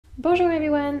Bonjour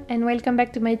everyone and welcome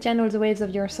back to my channel The Waves of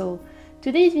Your Soul.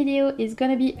 Today's video is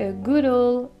gonna be a good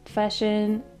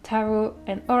old-fashioned tarot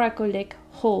and oracle deck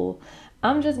haul.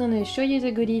 I'm just gonna show you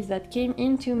the goodies that came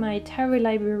into my tarot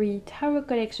library tarot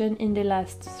collection in the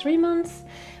last 3 months.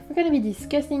 We're gonna be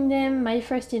discussing them, my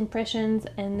first impressions,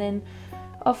 and then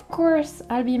of course,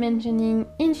 I'll be mentioning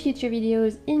in future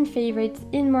videos, in favorites,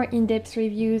 in more in-depth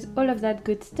reviews, all of that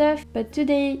good stuff. But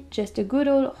today, just a good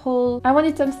old haul. I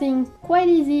wanted something quite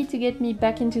easy to get me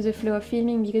back into the flow of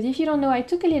filming because if you don't know, I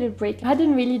took a little break. I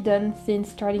hadn't really done since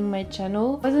starting my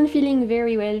channel. I wasn't feeling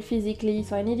very well physically,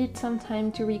 so I needed some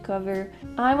time to recover.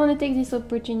 I want to take this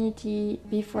opportunity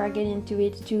before I get into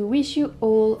it to wish you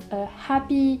all a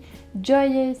happy,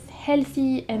 joyous,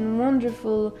 healthy and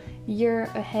wonderful year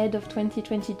ahead of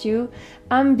 2022.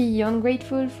 I'm beyond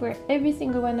grateful for every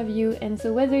single one of you, and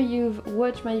so whether you've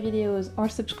watched my videos or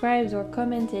subscribed or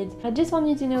commented, I just want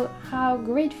you to know how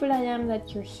grateful I am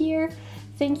that you're here.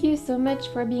 Thank you so much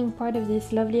for being part of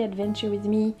this lovely adventure with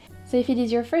me. So if it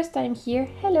is your first time here,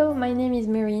 hello, my name is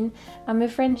Marine. I'm a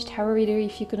French tarot reader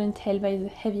if you couldn't tell by the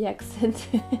heavy accent.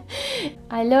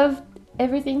 I love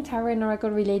everything tarot and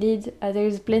oracle related.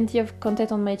 There's plenty of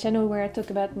content on my channel where I talk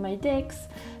about my decks,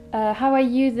 how I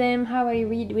use them, how I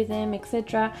read with them,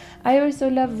 etc. I also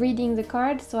love reading the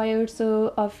cards, so I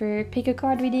also offer pick a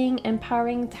card reading,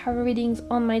 empowering tarot readings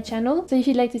on my channel. So if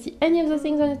you'd like to see any of those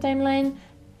things on the timeline,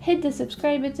 hit the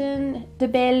subscribe button, the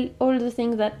bell, all the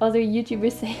things that other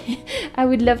YouTubers say. I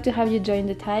would love to have you join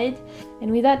the tide.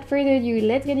 And without further ado,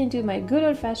 let's get into my good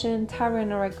old-fashioned tarot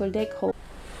and oracle deck haul.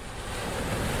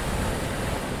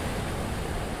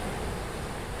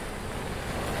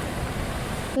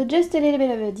 So just a little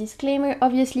bit of a disclaimer,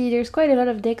 obviously there's quite a lot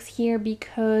of decks here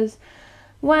because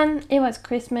 1, it was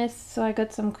Christmas, so I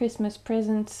got some Christmas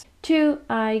presents. 2,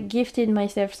 I gifted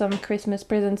myself some Christmas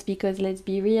presents because let's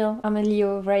be real, I'm a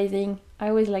Leo rising. I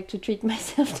always like to treat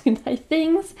myself to nice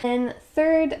things. And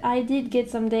 3rd, I did get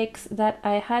some decks that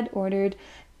I had ordered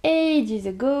ages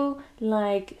ago,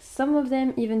 like some of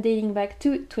them even dating back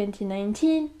to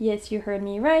 2019. Yes, you heard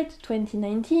me right,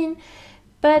 2019.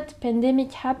 But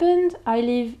pandemic happened. I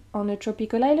live on a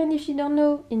tropical island, if you don't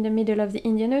know, in the middle of the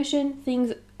Indian Ocean.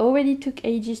 Things already took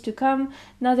ages to come.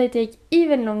 Now they take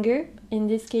even longer. In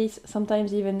this case,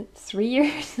 sometimes even 3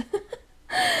 years.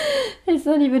 It's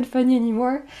not even funny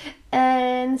anymore.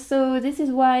 And so this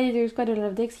is why there's quite a lot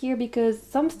of decks here, because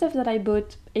some stuff that I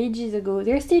bought ages ago,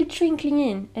 they're still trickling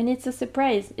in, and it's a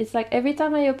surprise. It's like every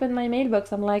time I open my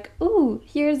mailbox, I'm like, ooh,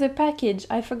 here's a package.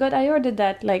 I forgot I ordered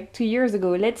that like 2 years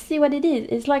ago. Let's see what it is.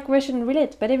 It's like Russian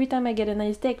roulette, but every time I get a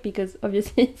nice deck, because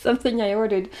obviously it's something I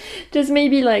ordered just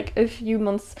maybe like a few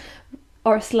months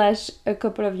or slash a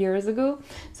couple of years ago.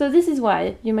 So this is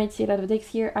why you might see a lot of decks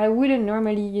here. I wouldn't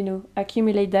normally, you know,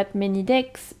 accumulate that many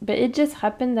decks, but it just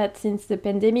happened that since the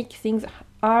pandemic, things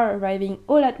are arriving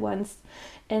all at once.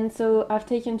 And so I've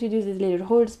taken to do these little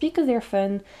hauls because they're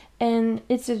fun, and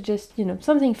it's just, you know,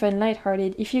 something fun,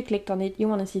 lighthearted. If you clicked on it, you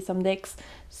want to see some decks.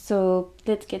 So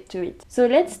let's get to it. So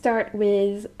let's start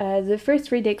with the first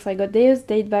 3 decks I got. Those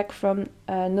date back from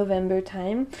November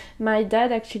time. My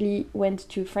dad actually went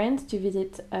to France to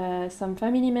visit some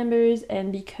family members,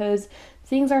 and because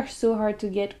things are so hard to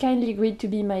get, kindly agreed to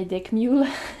be my deck mule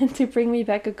and to bring me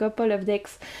back a couple of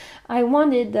decks I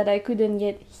wanted that I couldn't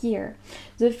get here.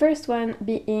 The first one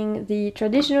being the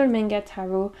traditional manga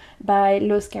tarot by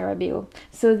Lo Scarabeo.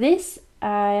 So this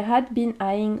I had been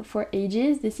eyeing for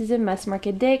ages. This is a mass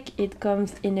market deck. It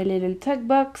comes in a little tuck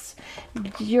box.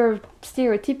 Your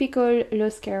stereotypical Lo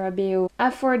Scarabeo.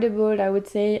 Affordable, I would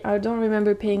say. I don't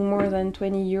remember paying more than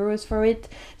 20 euros for it,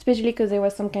 especially because there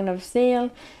was some kind of sale.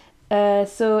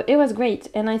 So it was great,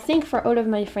 and I think for all of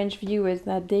my French viewers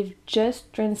that they've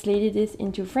just translated this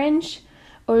into French,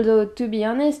 although to be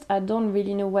honest I don't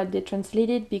really know what they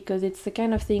translated, because it's the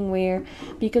kind of thing where,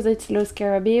 because it's Lo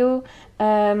Scarabeo,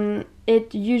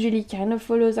 it usually kind of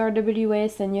follows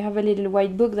RWS, and you have a little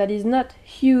white book that is not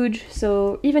huge,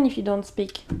 so even if you don't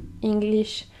speak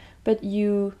English, but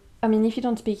if you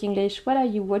don't speak English, what are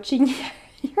you watching here?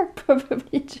 You're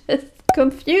probably just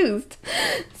confused.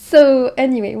 So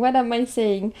anyway, what am I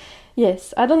saying?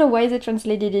 Yes, I don't know why they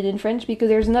translated it in French, because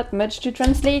there's not much to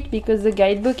translate, because the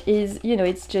guidebook is, you know,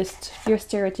 it's just your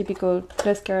stereotypical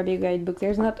Lo Scarabeo guidebook.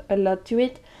 There's not a lot to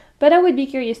it, but I would be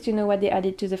curious to know what they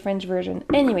added to the French version.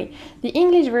 Anyway, the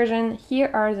English version,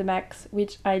 here are the backs,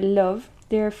 which I love.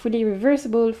 They're fully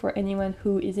reversible for anyone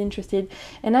who is interested,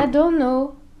 and I don't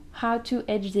know how to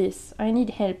edge this. I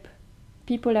need help.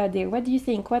 People out there, what do you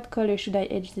think? What color should I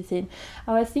edge this in?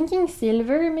 I was thinking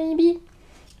silver maybe,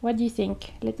 What do you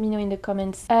think? Let me know in the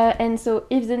comments. And so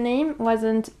if the name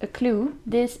wasn't a clue,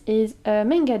 this is a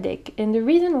manga deck. And the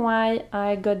reason why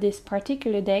I got this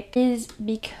particular deck is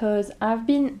because I've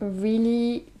been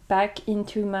really back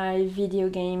into my video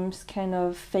games kind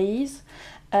of phase.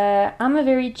 I'm a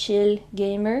very chill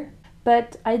gamer,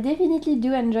 but I definitely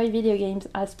do enjoy video games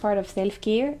as part of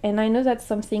self-care, and I know that's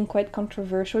something quite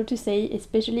controversial to say,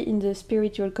 especially in the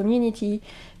spiritual community,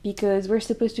 because we're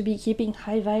supposed to be keeping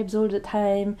high vibes all the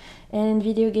time, and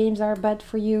video games are bad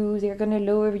for you, they're gonna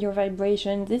lower your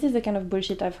vibration. This is the kind of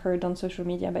bullshit I've heard on social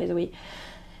media, by the way.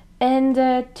 And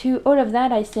to all of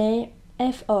that I say,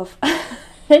 F off.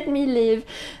 Let me live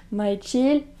my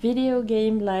chill video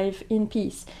game life in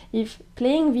peace. If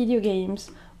playing video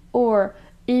games or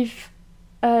if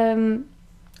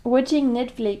watching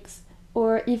Netflix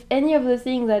or if any of the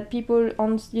things that people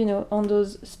on on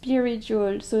those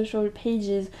spiritual social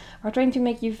pages are trying to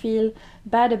make you feel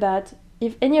bad about,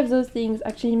 if any of those things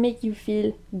actually make you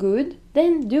feel good,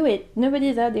 then do it.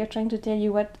 Nobody's out there trying to tell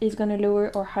you what is going to lower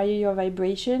or higher your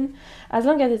vibration. As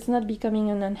long as it's not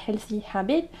becoming an unhealthy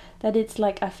habit, that it's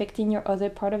like affecting your other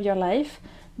part of your life,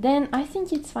 then I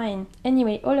think it's fine.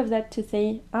 Anyway, all of that to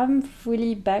say, I'm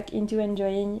fully back into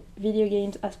enjoying video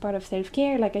games as part of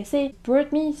self-care. Like I say, it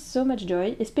brought me so much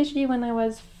joy, especially when I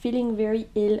was feeling very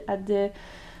ill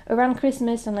around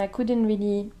Christmas and I couldn't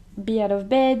really be out of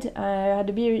bed. I had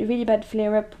a really bad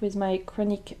flare-up with my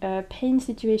chronic pain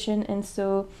situation, and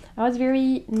so I was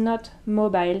very not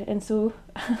mobile, and so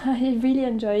I really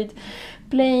enjoyed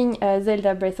playing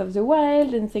Zelda Breath of the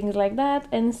Wild and things like that.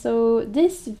 And so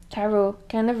this tarot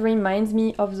kind of reminds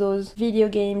me of those video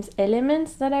games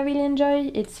elements that I really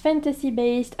enjoy. It's fantasy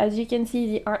based. As you can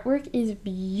see, the artwork is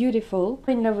beautiful.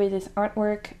 I'm in love with this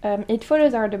artwork. It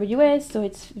follows RWS, so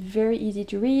it's very easy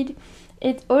to read.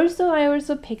 I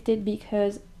also picked it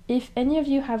because if any of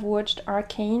you have watched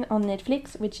Arcane on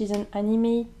Netflix, which is an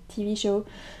anime TV show,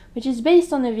 which is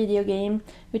based on a video game,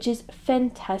 which is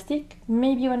fantastic,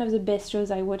 maybe one of the best shows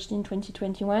I watched in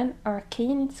 2021,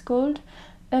 Arcane it's called,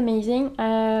 amazing.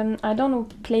 I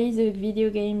don't play the video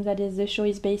game that the show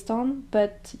is based on,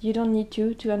 but you don't need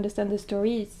to understand the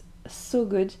story, it's so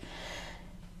good.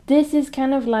 This is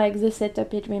kind of like the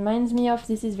setup it reminds me of.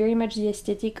 This is very much the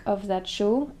aesthetic of that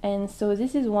show, and so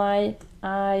this is why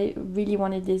I really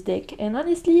wanted this deck. And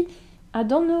honestly, I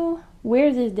don't know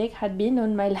where this deck had been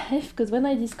on my life, because when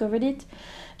I discovered it,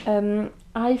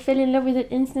 I fell in love with it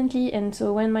instantly, and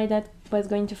so when my dad was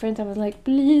going to France, I was like,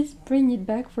 please bring it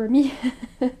back for me,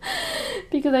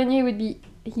 because I knew it would be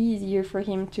easier for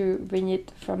him to bring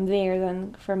it from there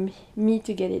than from me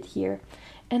to get it here.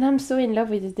 And I'm so in love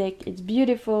with this deck. It's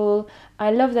beautiful.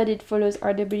 I love that it follows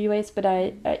RWS, but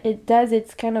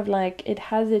it's kind of like, it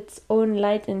has its own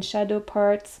light and shadow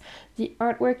parts. The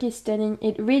artwork is stunning.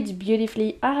 It reads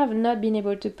beautifully. I have not been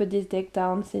able to put this deck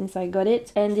down since I got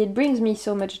it, and it brings me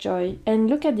so much joy. And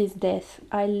look at this death.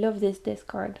 I love this death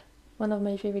card. One of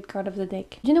my favorite cards of the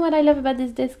deck. Do you know what I love about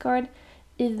this death card?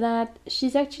 Is that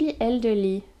she's actually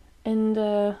elderly, and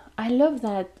I love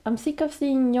that. I'm sick of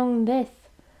seeing young death.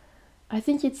 I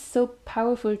think it's so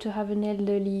powerful to have an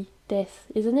elderly death,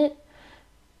 isn't it?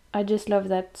 I just love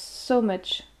that so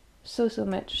much. So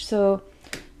much. So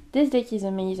this deck is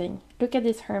amazing. Look at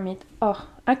this hermit. Oh,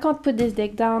 I can't put this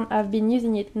deck down. I've been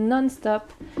using it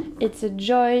non-stop. It's a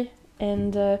joy,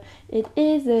 and it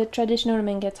is a traditional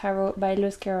manga tarot by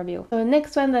Los Carabeo. So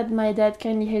next one that my dad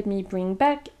kindly helped me bring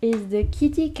back is the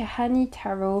Kitty Kahani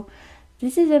Tarot.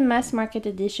 This is a mass market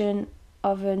edition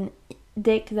of an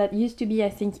deck that used to be, I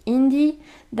think, indie,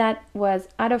 that was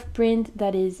out of print,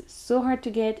 that is so hard to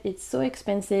get, it's so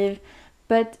expensive,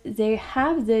 but they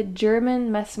have the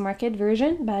German mass market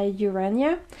version by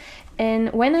Urania. And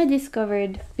when I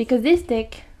discovered, because this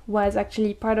deck was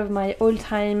actually part of my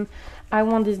all-time I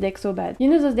want this deck so bad. You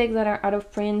know those decks that are out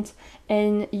of print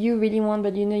and you really want,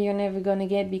 but you know you're never gonna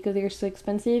get because they're so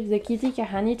expensive? The Kitty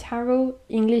Kahani Tarot,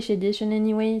 English edition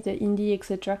anyway, the indie,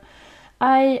 etc.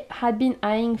 I had been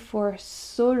eyeing for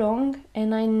so long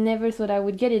and I never thought I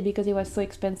would get it because it was so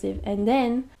expensive. And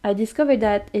then I discovered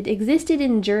that it existed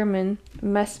in German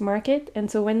mass market, and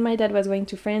so when my dad was going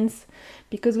to France,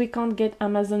 because we can't get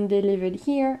Amazon delivered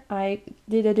here, I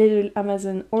did a little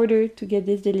Amazon order to get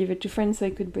this delivered to France so I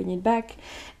could bring it back.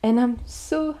 And I'm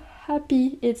so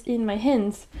happy it's in my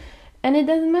hands. And it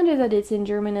doesn't matter that it's in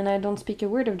German and I don't speak a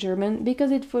word of German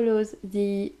because it follows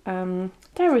the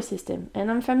tarot system. And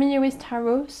I'm familiar with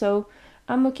tarot, so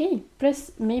I'm okay.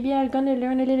 Plus, maybe I'm gonna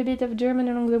learn a little bit of German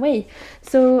along the way.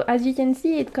 So, as you can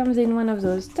see, it comes in one of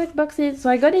those tuck boxes. So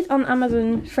I got it on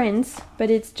Amazon France, but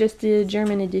it's just the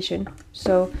German edition.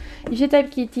 So, if you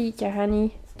type Kitty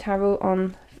Kahani Tarot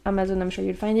on Amazon, I'm sure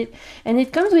you'll find it. And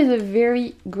it comes with a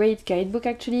very great guidebook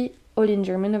actually, all in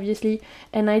German obviously,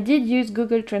 and I did use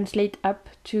Google Translate app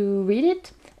to read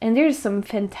it, and there's some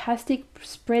fantastic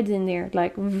spreads in there,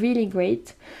 like really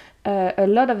great, a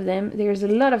lot of them. There's a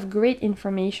lot of great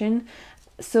information.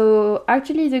 So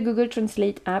actually the Google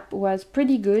Translate app was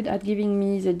pretty good at giving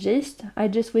me the gist. I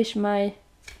just wish my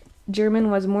German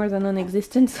was more than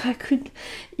non-existent, so I could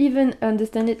even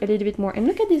understand it a little bit more. And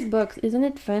look at this box, isn't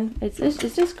it fun? It's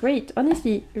just great,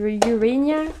 honestly.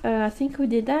 Urania, I think who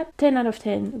did that? 10 out of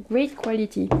 10, great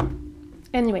quality.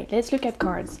 Anyway, let's look at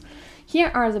cards.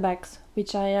 Here are the backs,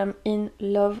 which I am in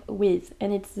love with,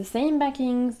 and it's the same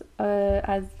backings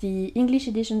as the English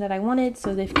edition that I wanted,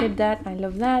 so they've kept that. I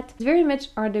love that. It's very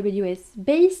much RWS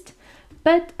based.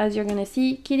 But as you're gonna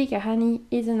see, Kitty Kahani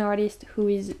is an artist who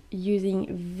is using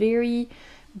very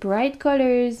bright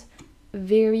colors,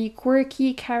 very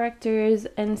quirky characters,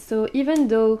 and so even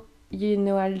though, you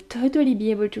know, I'll totally be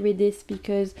able to read this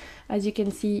because as you can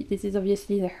see, this is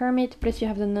obviously the Hermit, plus you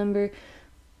have the number,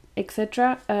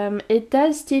 etc. It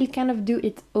does still kind of do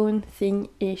its own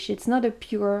thing-ish. It's not a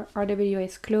pure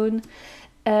RWS clone.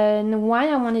 And why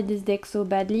I wanted this deck so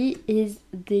badly is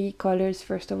the colors.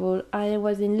 First of all, I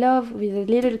was in love with the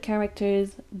little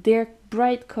characters, their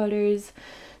bright colors,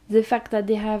 the fact that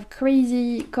they have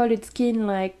crazy colored skin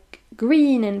like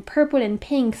green and purple and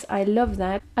pinks. I love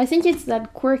that. I think it's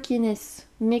that quirkiness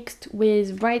mixed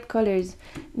with bright colors,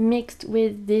 mixed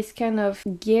with this kind of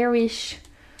garish,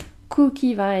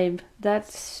 kooky vibe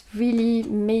that's really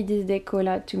made this deck call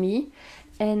out to me.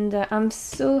 And I'm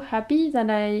so happy that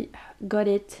I got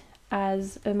it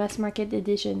as a mass market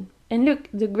edition. And look,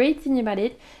 the great thing about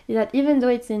it is that even though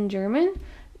it's in German,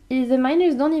 the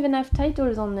minors don't even have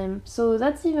titles on them. So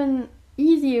that's even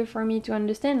easier for me to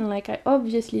understand. Like,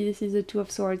 obviously this is the Two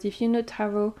of Swords. If you know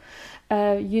tarot,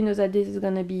 you know that this is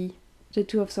gonna be the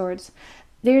Two of Swords.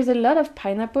 There's a lot of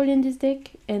pineapple in this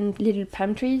deck and little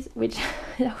palm trees, which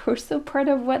are also part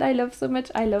of what I love so much.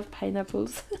 I love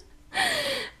pineapples.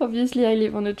 Obviously I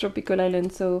live on a tropical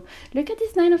island, so look at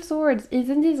this Nine of Swords.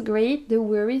 Isn't this great? The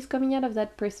worries coming out of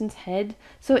that person's head.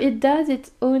 So it does its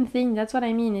own thing. That's what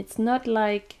I mean. It's not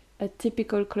like a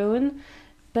typical clone,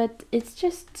 but it's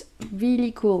just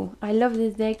really cool. I love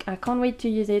this deck. I can't wait to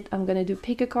use it. I'm gonna do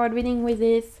pick a card reading with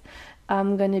this.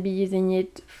 I'm gonna be using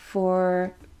it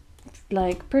for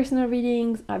like personal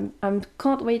readings. I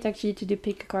can't wait actually to do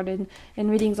pick a card and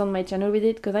readings on my channel with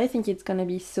it, because I think it's gonna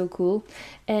be so cool.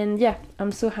 And yeah,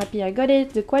 I'm so happy I got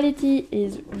it. The quality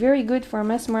is very good for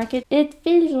mass market. It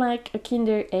feels like a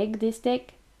Kinder Egg, this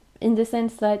deck, in the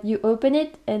sense that you open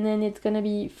it and then it's gonna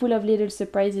be full of little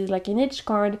surprises. Like in each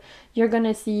card you're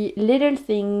gonna see little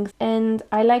things, and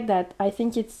I like that. I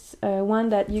think it's one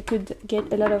that you could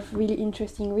get a lot of really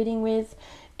interesting reading with.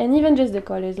 And even just the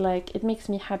colors, like, it makes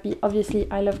me happy. Obviously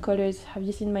I love colors. Have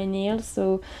you seen my nails?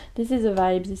 So this is a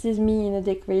vibe. This is me in a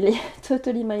deck, really.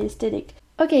 Totally my aesthetic.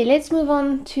 Okay, let's move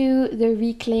on to the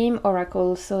Reclaim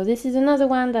Oracle. So this is another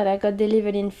one that I got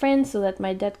delivered in France so that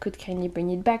my dad could kindly bring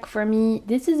it back for me.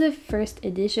 This is a first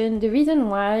edition. The reason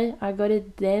why I got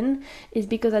it then is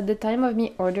because at the time of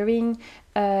me ordering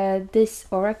this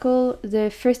Oracle,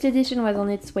 the first edition was on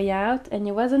its way out and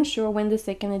I wasn't sure when the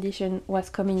second edition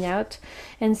was coming out.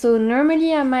 And so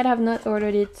normally I might have not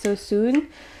ordered it so soon.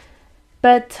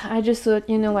 But I just thought,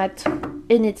 you know what,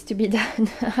 it needs to be done.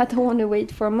 I don't want to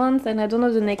wait for months, and I don't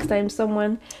know the next time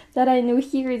someone that I know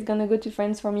here is gonna go to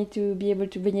France for me to be able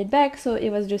to bring it back, so it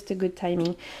was just a good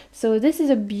timing. So this is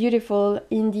a beautiful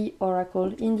indie oracle,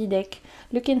 indie deck.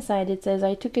 Look inside, it says,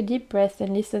 I took a deep breath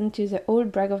and listened to the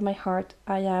old brag of my heart.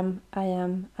 I am, I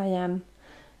am, I am.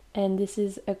 And this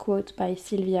is a quote by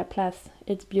Sylvia Plath.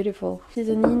 It's beautiful. This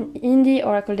is an indie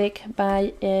oracle deck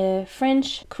by a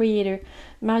French creator,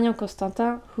 Marion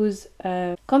Constantin, whose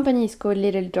company is called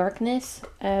Little Darkness.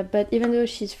 But even though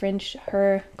she's French,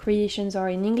 her creations are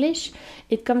in English.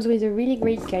 It comes with a really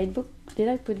great guidebook. Did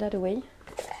I put that away?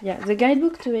 Yeah, the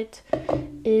guidebook to it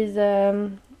is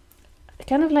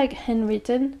kind of like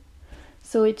handwritten.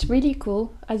 So it's really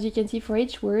cool. As you can see, for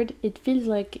each word, it feels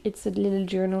like it's a little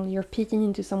journal. You're peeking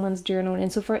into someone's journal.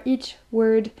 And so for each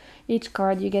word, each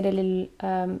card, you get a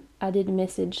little added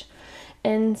message.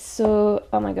 And so,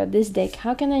 oh my god, this deck.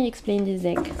 How can I explain this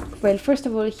deck? Well, first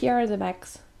of all, here are the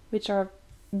backs, which are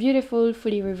beautiful,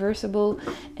 fully reversible.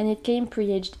 And it came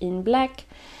pre-aged in black.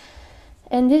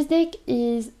 And this deck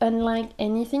is unlike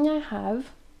anything I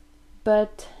have,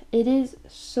 but it is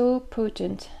so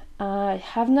potent. I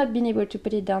have not been able to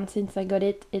put it down since I got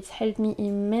it. It's helped me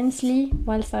immensely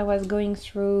whilst I was going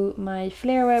through my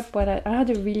flare-up. But I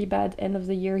had a really bad end of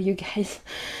the year, you guys.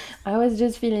 I was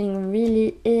just feeling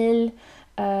really ill.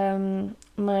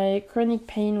 My chronic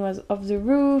pain was off the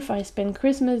roof. I spent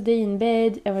Christmas Day in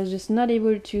bed. I was just not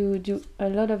able to do a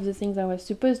lot of the things I was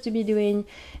supposed to be doing.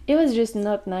 It was just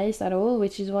not nice at all,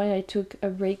 which is why I took a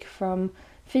break from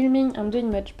filming. I'm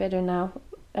doing much better now.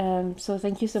 So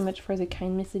thank you so much for the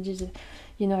kind messages.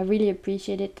 You know, I really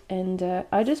appreciate it. And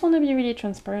I just want to be really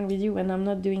transparent with you when I'm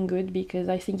not doing good, because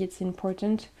I think it's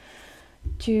important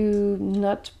to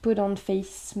not put on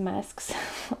face masks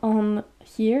on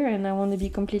here, and I want to be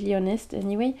completely honest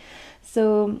anyway.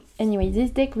 So anyway, this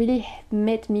deck really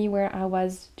met me where I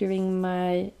was during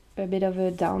my a bit of a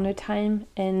downer time,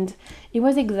 and it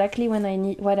was exactly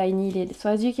when what I needed. So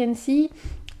as you can see,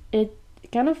 it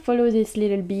kind of follows this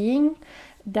little being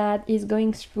that is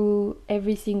going through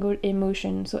every single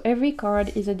emotion. So every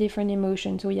card is a different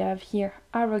emotion. So we have here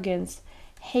arrogance,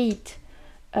 hate,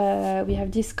 we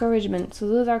have discouragement. So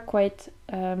those are quite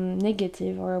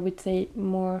negative, or I would say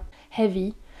more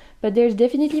heavy. But there's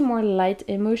definitely more light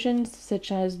emotions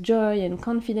such as joy and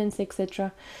confidence,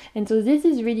 etc. And so this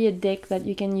is really a deck that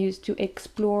you can use to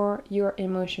explore your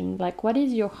emotion. Like, what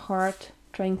is your heart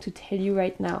trying to tell you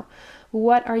right now?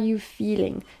 What are you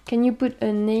feeling? Can you put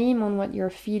a name on what you're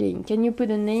feeling? Can you put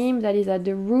a name that is at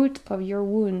the root of your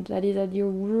wound, that is at your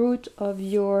root of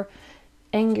your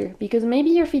anger? Because maybe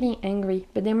you're feeling angry,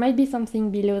 but there might be something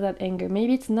below that anger.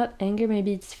 Maybe it's not anger,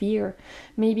 maybe it's fear,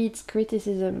 maybe it's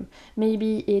criticism,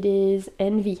 maybe it is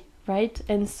envy, right?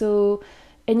 And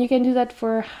you can do that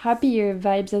for happier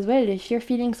vibes as well. If you're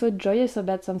feeling so joyous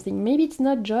about something, maybe it's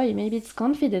not joy, maybe it's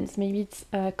confidence, maybe it's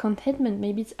contentment,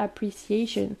 maybe it's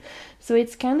appreciation. So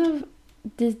it's kind of,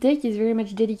 this deck is very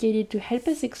much dedicated to help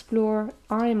us explore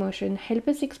our emotion, help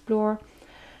us explore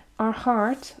our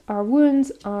heart, our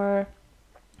wounds, our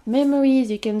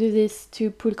memories. You can do this to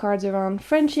pull cards around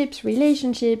friendships,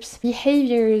 relationships,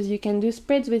 behaviors. You can do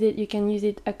spreads with it. You can use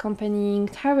it accompanying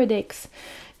tarot decks.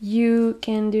 You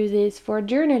can do this for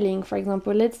journaling, for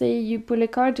example. Let's say you pull a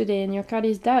card today and your card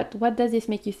is doubt. What does this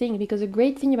make you think? Because the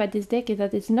great thing about this deck is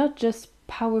that it's not just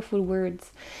powerful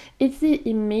words. It's the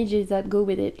images that go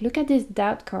with it. Look at this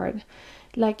doubt card.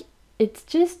 Like, it's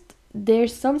just,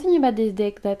 there's something about this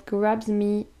deck that grabs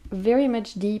me very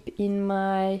much deep in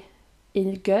my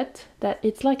gut, that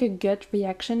it's like a gut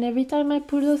reaction every time I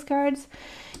pull those cards.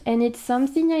 And it's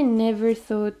something I never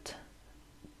thought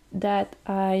that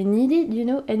I needed, you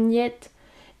know, and yet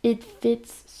it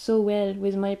fits so well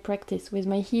with my practice, with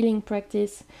my healing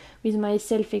practice, with my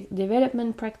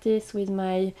self-development practice, with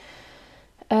my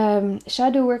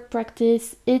shadow work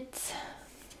practice. It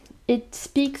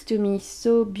speaks to me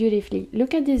so beautifully.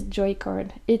 Look at this joy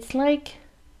card. It's like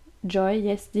joy.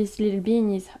 Yes, this little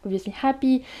being is obviously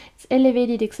happy, it's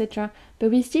elevated, etc.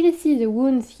 But we still see the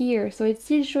wounds here. So it's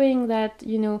still showing that,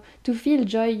 you know, to feel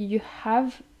joy, you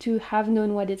have to have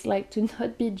known what it's like to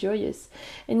not be joyous.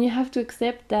 And you have to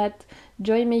accept that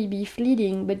joy may be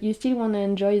fleeting, but you still want to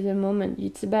enjoy the moment.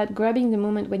 It's about grabbing the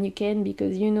moment when you can,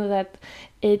 because you know that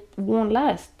it won't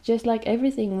last, just like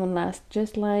everything won't last,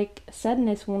 just like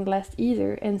sadness won't last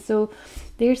either. And so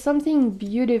there's something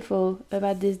beautiful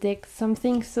about this deck,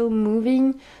 something so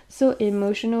moving, so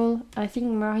emotional. I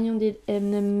think Marion did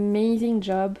an amazing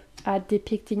job at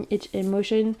depicting each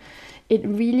emotion. It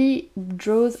really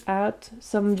draws out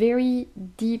some very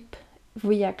deep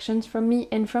reactions from me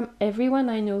and from everyone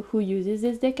I know who uses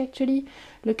this deck. Actually,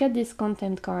 look at this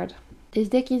content card. This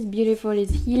deck is beautiful,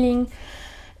 it's healing.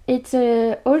 It's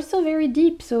also very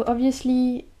deep, so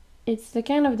obviously it's the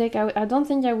kind of deck I don't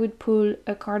think I would pull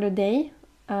a card a day.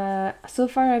 So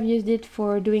far I've used it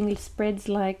for doing spreads,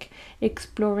 like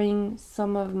exploring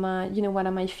some of my, you know, what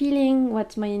am I feeling,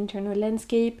 what's my internal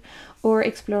landscape, or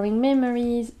exploring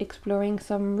memories, exploring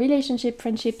some relationship,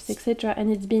 friendships, etc.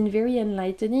 And it's been very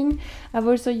enlightening. I've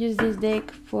also used this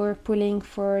deck for pulling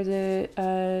for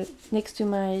the next to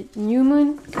my new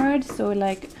moon card. So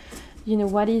like, you know,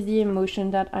 what is the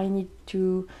emotion that I need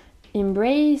to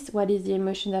embrace, what is the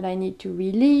emotion that I need to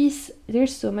release.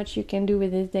 There's so much you can do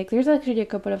with this deck. There's actually a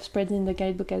couple of spreads in the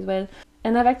guidebook as well,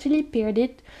 and I've actually paired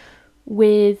it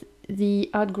with the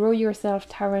Outgrow Yourself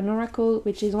Tarot and Oracle,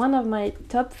 which is one of my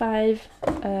top 5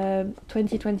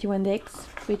 2021 decks,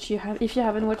 which you have, if you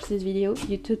haven't watched this video,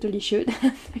 you totally should.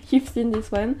 You've seen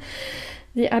this one.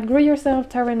 The Outgrow Yourself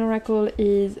Tarot and Oracle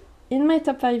is in my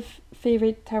top 5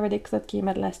 favorite tarot decks that came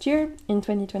out last year in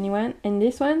 2021, and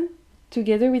this one,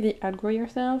 together with the Outgrow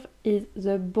Yourself, is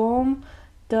the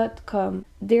bomb.com.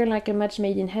 They're like a match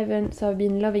made in heaven, so I've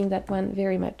been loving that one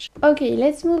very much. Okay,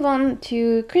 let's move on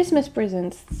to Christmas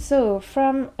presents. So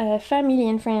from family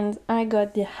and friends, I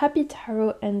got the Happy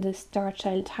Tarot and the Star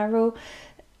Child Tarot.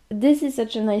 This is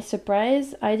such a nice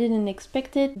surprise. I didn't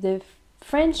expect it. The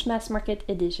French mass market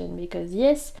edition, because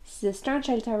yes, the Star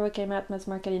Child Tarot came out mass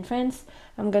market in France.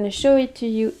 I'm gonna show it to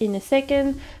you in a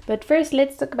second, but first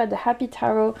let's talk about the Happy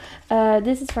Tarot.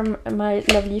 This is from my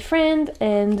lovely friend,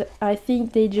 and I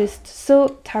think they just saw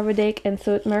tarot deck and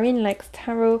thought Marine likes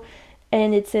tarot,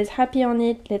 and it says happy on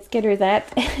it, let's get her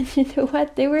that. And you know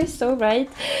what, they were so right,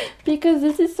 because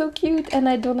this is so cute and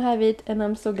I don't have it, and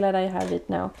I'm so glad I have it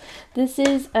now. This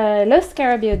is a Los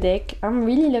Scarabeo deck. I'm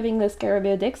really loving Los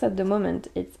Scarabeo decks at the moment.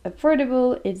 It's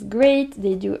affordable, it's great,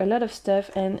 they do a lot of stuff,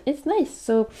 and it's nice.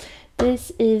 So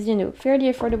this is, you know,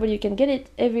 fairly affordable. You can get it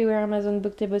everywhere, Amazon,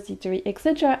 Book Depository,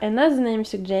 etc. And as the name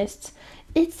suggests,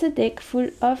 it's a deck full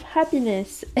of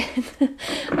happiness.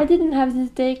 I didn't have this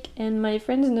deck, and my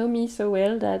friends know me so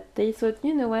well that they thought,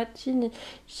 you know what,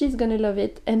 she's gonna love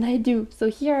it, and I do. So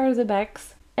here are the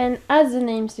backs. And as the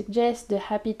name suggests, the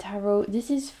Happy Tarot,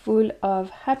 this is full of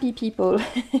happy people.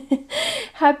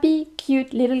 Happy,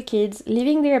 cute little kids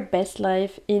living their best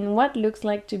life in what looks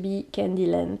like to be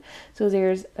Candyland. So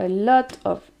there's a lot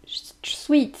of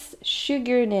sweets,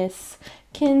 sugarness,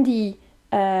 candy,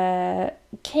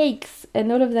 cakes,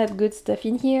 and all of that good stuff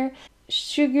in here.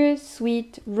 Sugar,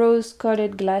 sweet,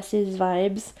 rose-colored glasses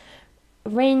vibes.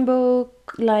 Rainbow,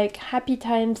 like happy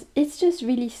times. It's just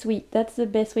really sweet. That's the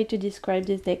best way to describe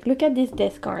this deck. Look at this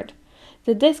death card.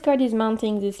 The death card is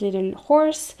mounting this little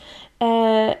horse,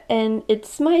 and it's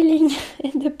smiling,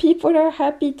 and the people are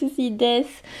happy to see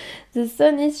death. The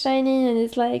sun is shining, and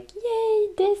it's like, yay,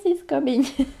 death is coming.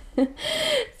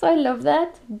 So I love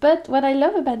that. But what I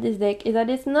love about this deck is that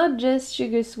it's not just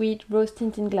sugar sweet rose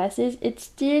tinted glasses, it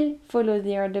still follows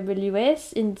the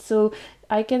RWS, and so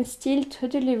I can still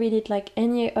totally read it like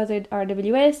any other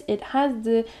RWS. It has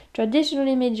the traditional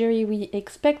imagery we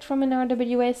expect from an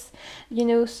RWS, you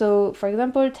know. So for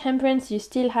example, Temperance, you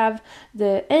still have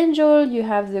the angel, you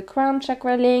have the crown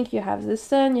chakra link, you have the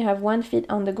sun, you have 1 foot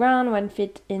on the ground, 1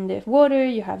 foot in the water,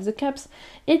 you have the cups.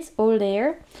 It's all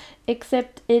there,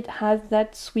 except it has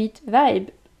that sweet vibe.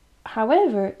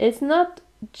 However, it's not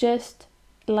just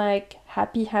like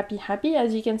happy, happy, happy.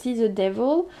 As you can see, the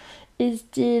devil is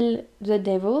still the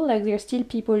devil, like there's still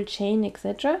people chained,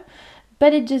 etc.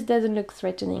 But it just doesn't look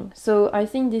threatening. So I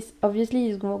think this obviously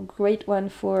is a great one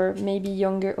for maybe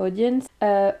younger audience,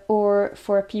 or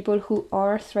for people who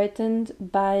are threatened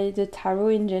by the tarot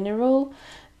in general,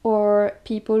 or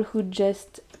people who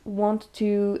just want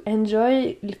to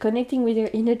enjoy connecting with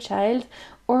their inner child,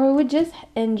 or would just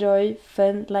enjoy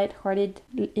fun, light-hearted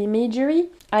imagery.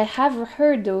 I have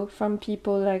heard though from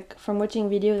people, like from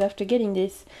watching videos after getting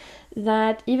this,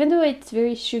 that even though it's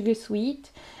very sugar sweet,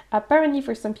 apparently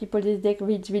for some people this deck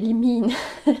reads really mean.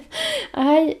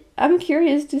 I'm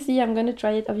curious to see. I'm gonna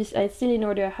try it. Obviously it's still in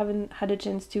order, I haven't had a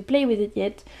chance to play with it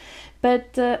yet,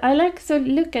 but I like. So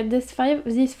look at this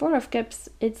Four of Cups.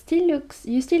 It still looks,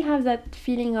 you still have that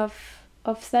feeling of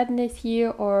sadness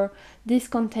here, or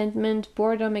discontentment,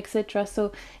 boredom, etc.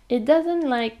 So it doesn't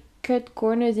like cut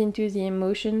corners into the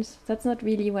emotions. That's not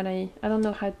really what I don't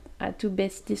know how to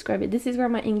best describe it. This is where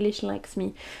my English likes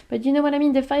me, but you know what I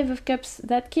mean. The Five of Cups,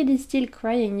 that kid is still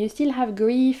crying, you still have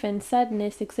grief and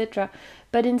sadness, etc.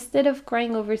 But instead of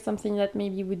crying over something that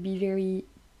maybe would be very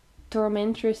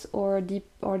tormentorous or deep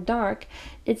or dark,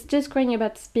 it's just crying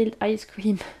about spilled ice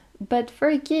cream. But for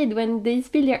a kid, when they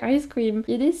spill their ice cream,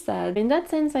 it is sad. In that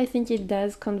sense, I think it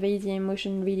does convey the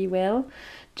emotion really well,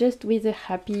 just with a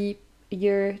happy,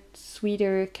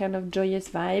 sweeter kind of joyous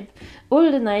vibe.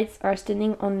 All the knights are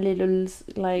standing on little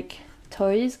like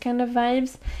toys kind of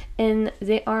vibes, and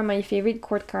they are my favorite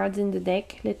court cards in the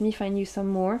deck. Let me find you some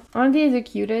more. Aren't they the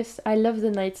cutest? I love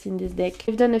the knights in this deck.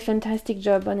 They've done a fantastic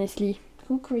job, honestly.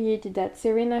 Who created that?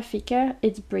 Serena Fica.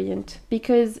 It's brilliant,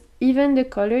 because even the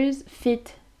colors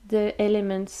fit the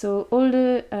elements. So all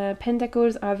the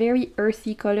pentacles are very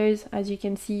earthy colors, as you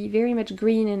can see, very much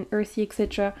green and earthy,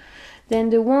 etc. Then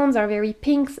the wands are very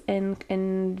pinks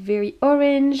and very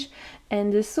orange,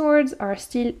 and the swords are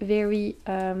still very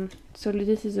so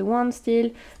this is a wand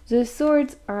still. The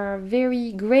swords are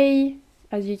very gray,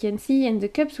 as you can see, and the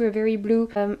cups were very blue.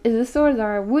 The swords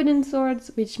are wooden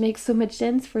swords, which makes so much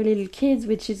sense for little kids,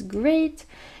 which is great.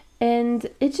 And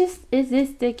this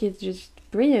deck is just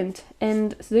brilliant.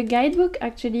 And the guidebook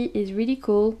actually is really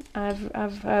cool.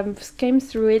 I've skimmed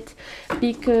through it,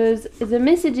 because the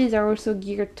messages are also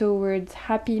geared towards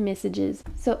happy messages.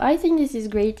 So I think this is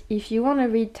great if you want to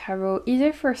read tarot,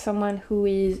 either for someone who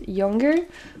is younger,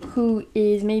 who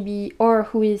is maybe, or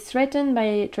who is threatened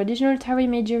by traditional tarot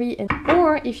imagery,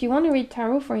 or if you want to read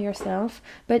tarot for yourself,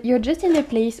 but you're just in a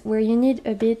place where you need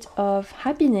a bit of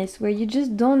happiness, where you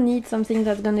just don't need something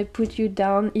that's gonna put you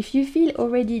down. If you feel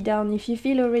already down, if you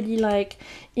feel already like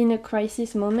in a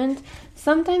crisis moment,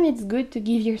 sometimes it's good to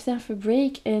give yourself a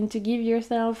break and to give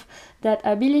yourself that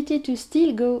ability to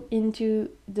still go into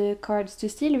the cards, to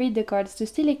still read the cards, to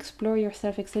still explore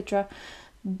yourself, etc.,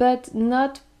 but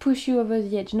not push you over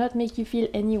the edge, not make you feel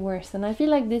any worse. And I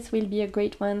feel like this will be a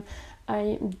great one.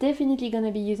 I'm definitely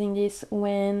gonna be using this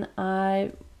when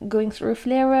I going through a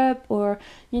flare-up or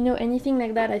anything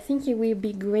like that. I think it will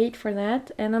be great for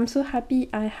that, and I'm so happy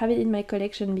I have it in my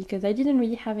collection because I didn't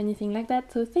really have anything like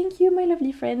that, so thank you, my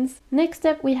lovely friends. Next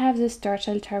up we have the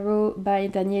Starchild Tarot by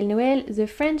Danielle Noël, the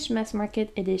French mass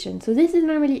market edition. So this is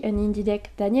normally an indie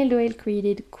deck. Danielle Noël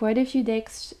created quite a few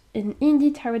decks, an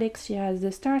indie tarot decks. She has the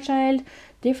Starchild,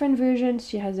 different versions,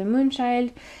 she has the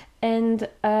Moonchild, and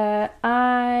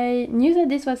I knew that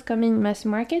this was coming mass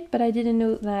market, but I didn't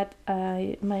know that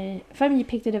my family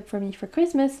picked it up for me for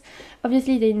Christmas.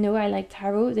 Obviously they know I like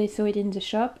tarot, they saw it in the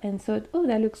shop and thought, oh,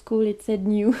 that looks cool, it said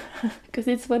new, because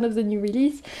it's one of the new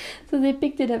release, so they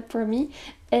picked it up for me.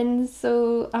 And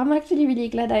so I'm actually really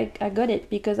glad I got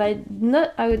it, because I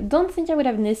don't think I would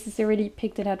have necessarily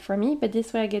picked it out for me, but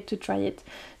this way I get to try it.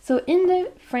 So in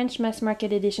the French mass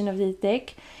market edition of this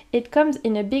deck, it comes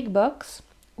in a big box,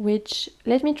 which,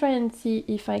 let me try and see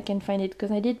if I can find it,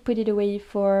 because I did put it away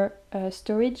for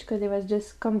storage because it was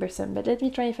just cumbersome, but let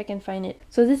me try if I can find it.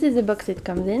 So this is the box it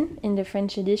comes in the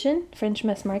French edition, French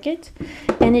mass market,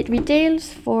 and it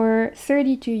retails for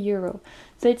 32 euro.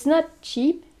 So it's not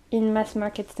cheap in mass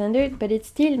market standard, but it's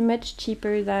still much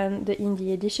cheaper than the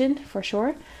indie edition for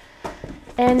sure.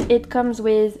 And it comes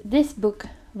with this book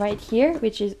right here,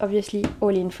 which is obviously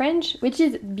all in French, which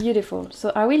is beautiful.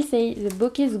 So I will say the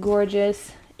book is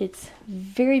gorgeous. It's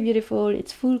very beautiful,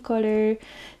 it's full color,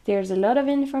 there's a lot of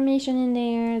information in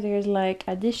there, there's like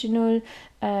additional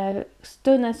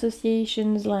stone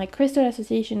associations like crystal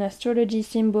association, astrology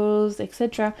symbols,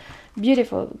 etc.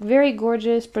 Beautiful, very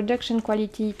gorgeous, production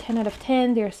quality 10 out of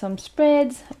 10. There are some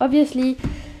spreads. Obviously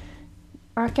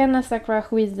Arcana Sacra,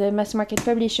 who is the mass market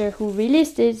publisher who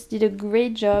released it, did a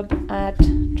great job at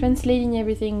translating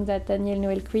everything that Danielle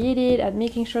Noël created, at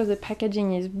making sure the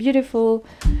packaging is beautiful.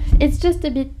 It's just a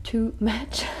bit too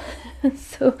much.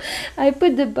 So I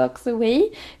put the box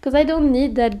away because I don't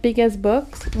need that big ass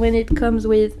box when it comes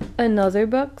with another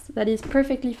box that is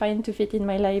perfectly fine to fit in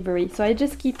my library. So I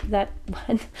just keep that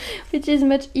one, which is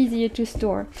much easier to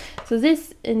store. So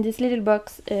in this little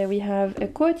box we have a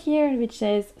quote here which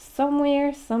says,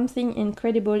 "Somewhere something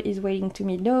incredible is waiting to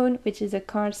be known," which is a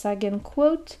Carl Sagan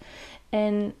quote.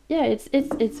 And yeah,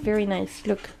 it's very nice.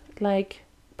 Look, like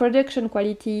production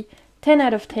quality 10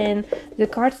 out of 10. The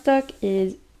cardstock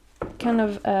is kind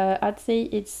of I'd say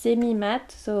it's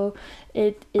semi-matte, so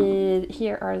it is,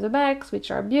 here are the backs,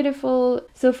 which are beautiful.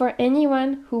 So for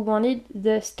anyone who wanted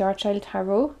the Starchild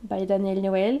Tarot by Danielle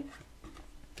Noël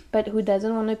but who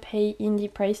doesn't want to pay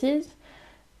indie prices,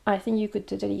 I think you could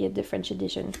totally get the French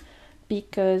edition,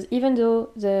 because even though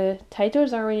the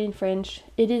titles are already in French,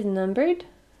 it is numbered.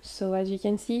 So as you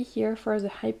can see here for the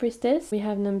High Priestess, we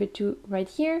have number 2 right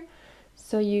here,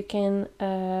 so you can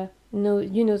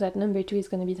know that number 2 is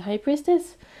going to be the High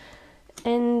Priestess,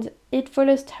 and it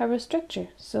follows tarot structure,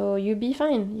 so you'll be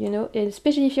fine,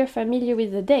 especially if you're familiar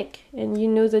with the deck and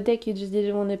the deck, you just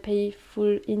didn't want to pay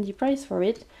full indie price for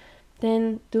it.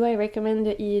 Then do I recommend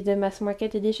the mass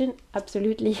market edition?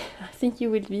 Absolutely. I think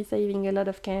you will be saving a lot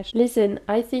of cash. Listen,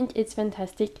 I think it's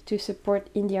fantastic to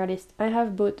support indie artists. I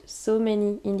have bought so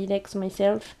many indie decks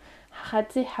myself.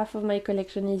 I'd say half of my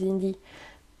collection is indie.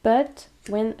 But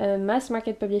when a mass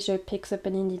market publisher picks up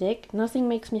an indie deck, nothing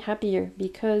makes me happier,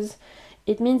 because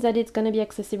it means that it's going to be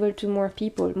accessible to more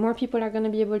people. More people are going to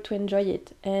be able to enjoy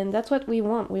it. And that's what we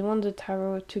want. We want the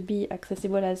tarot to be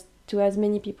accessible to as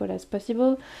many people as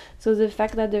possible. So the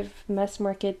fact that the mass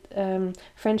market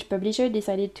French publisher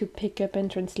decided to pick up and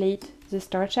translate the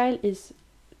Starchild is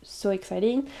so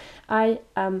exciting. I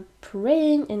am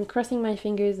praying and crossing my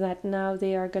fingers that now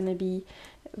they are going to be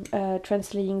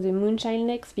translating the Moonchild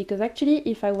next, because actually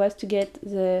if I was to get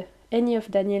any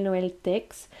of Danielle Noël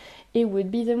decks, it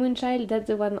would be the Moonchild. That's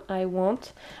the one I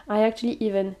want. I actually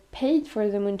even paid for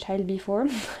the Moonchild before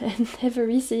and never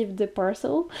received the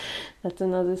parcel. That's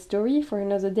another story for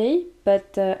another day.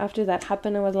 But after that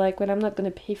happened, I was like, well, I'm not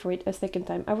going to pay for it a second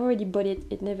time. I've already bought it.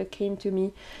 It never came to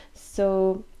me.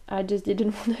 So I just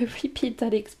didn't want to repeat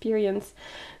that experience.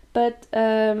 But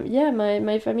yeah,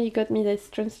 my family got me this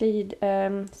translated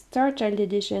Starchild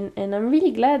edition, and I'm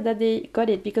really glad that they got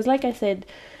it, because like I said,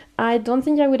 I don't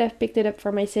think I would have picked it up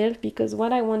for myself, because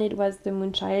what I wanted was the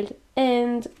Moonchild,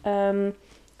 and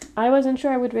I wasn't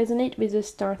sure I would resonate with the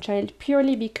Starchild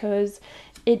purely because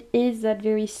it is that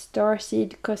very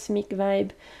starseed cosmic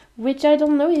vibe, which I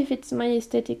don't know if it's my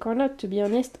aesthetic or not, to be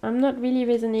honest. I'm not really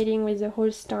resonating with the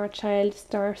whole star child,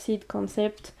 starseed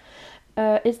concept.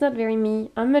 It's not very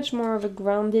me. I'm much more of a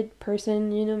grounded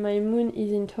person. You know, my moon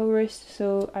is in Taurus,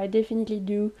 so I definitely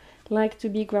do like to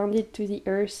be grounded to the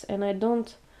earth, and I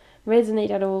don't resonate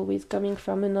at all with coming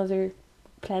from another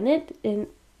planet. And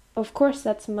of course,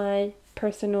 that's my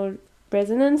personal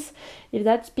resonance. If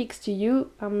that speaks to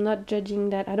you, I'm not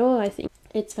judging that at all. I think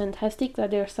it's fantastic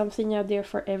that there's something out there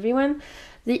for everyone.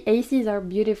 The aces are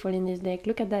beautiful in this deck.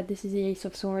 Look at that. This is the Ace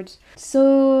of Swords.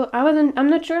 So I'm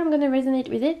not sure I'm gonna resonate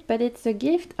with it, but it's a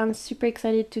gift. I'm super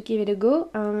excited to give it a go.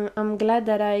 I'm glad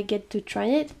that I get to try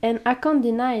it, and I can't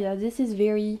deny that this is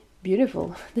very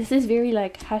beautiful. This is very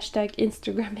like hashtag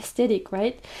Instagram aesthetic,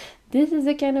 right? This is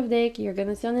the kind of deck you're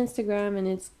gonna see on Instagram, and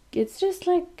it's just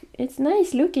like, it's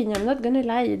nice looking. I'm not gonna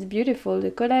lie, it's beautiful.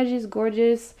 The collage is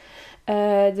gorgeous.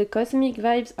 The cosmic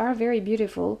vibes are very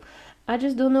beautiful. I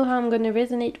just don't know how I'm gonna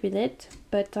resonate with it,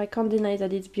 but I can't deny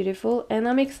that it's beautiful, and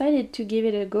I'm excited to give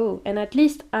it a go. And at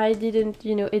least I didn't,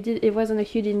 you know, it wasn't a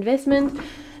huge investment.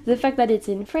 The fact that it's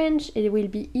in French, it will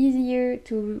be easier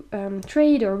to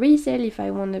trade or resell if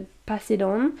I want to pass it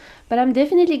on. But I'm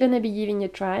definitely going to be giving it a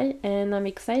try, and I'm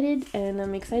excited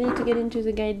to get into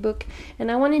the guidebook.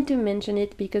 And I wanted to mention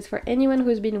it because for anyone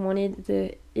who's been wanted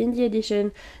the indie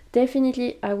edition,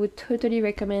 definitely I would totally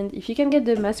recommend, if you can get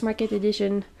the mass market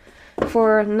edition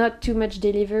for not too much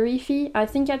delivery fee. I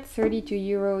think at 32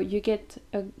 euro you get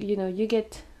you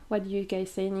get, what do you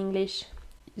guys say in English?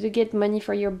 You get money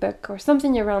for your buck, or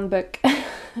something around buck.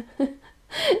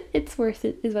 It's worth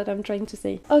it, is what I'm trying to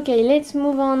say. Okay, let's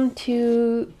move on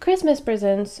to Christmas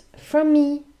presents from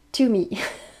me to me.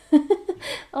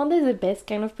 Aren't they the best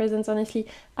kind of presents, honestly?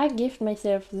 I gift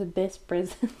myself the best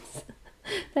presents.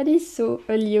 That is so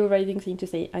a Leo rising thing to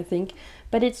say, I think.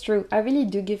 But it's true, I really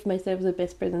do give myself the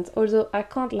best presents. Although I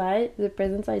can't lie, the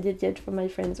presents I did get from my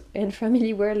friends and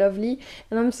family were lovely,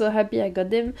 and I'm so happy I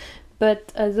got them. But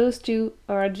those two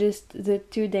are just the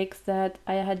two decks that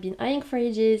I had been eyeing for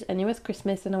ages, and it was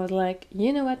Christmas and I was like,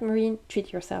 you know what, Maureen,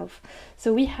 treat yourself.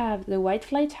 So we have the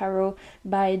Whitefly Tarot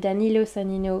by Danilo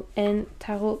Sanino and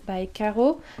Tarot by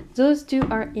Caro. Those two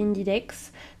are indie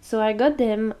decks. So I got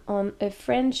them on a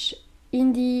French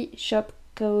indie shop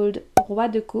called Roi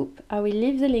de Coupe. I will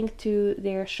leave the link to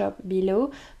their shop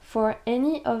below. For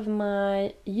any of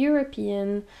my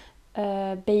European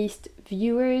based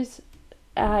viewers,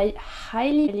 I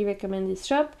highly recommend this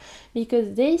shop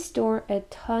because they store a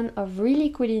ton of really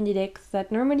cool indie decks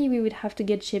that normally we would have to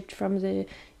get shipped from the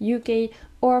UK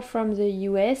or from the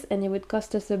US, and it would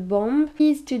cost us a bomb.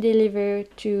 Fees to deliver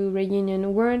to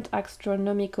Reunion weren't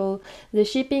astronomical. The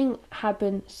shipping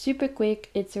happened super quick.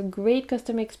 It's a great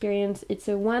customer experience. It's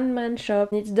a one-man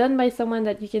shop. It's done by someone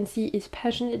that you can see is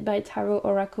passionate by Tarot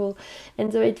Oracle,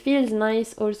 and so it feels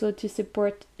nice also to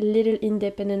support little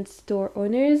independent store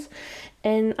owners.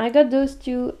 And I got those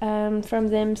two from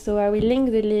them, so I will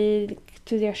link the link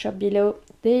to their shop below.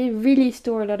 They really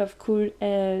store a lot of cool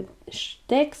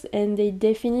decks, and they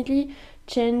definitely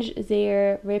change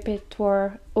their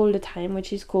repertoire all the time,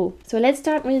 which is cool. So let's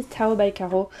start with Tarot by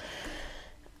Caro.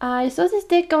 I saw this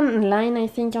deck online, I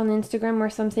think on Instagram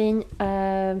or something,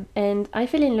 and I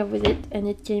fell in love with it, and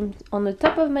it came on the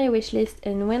top of my wish list.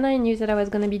 And when I knew that I was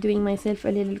going to be doing myself a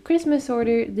little Christmas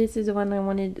order, this is the one I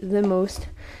wanted the most.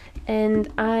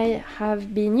 And I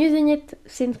have been using it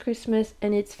since Christmas,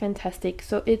 and it's fantastic.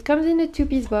 So it comes in a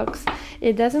 2-piece box.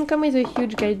 It doesn't come with a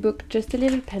huge guidebook, just a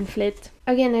little pamphlet.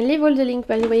 Again, I leave all the links,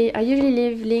 by the way. I usually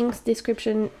leave links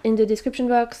in the description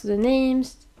box, the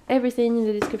names, everything in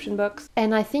the description box.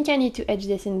 And I think I need to edge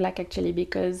this in black actually,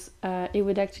 because it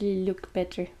would actually look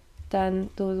better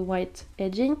than those white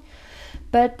edging.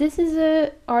 But this is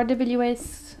a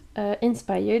RWS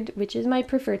inspired, which is my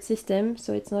preferred system,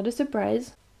 so it's not a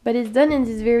surprise. But it's done in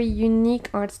this very unique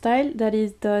art style that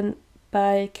is done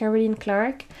by Caroline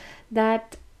Clark,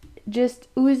 that just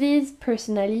oozes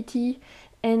personality,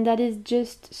 and that is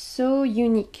just so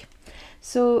unique.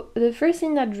 So the first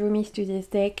thing that drew me to this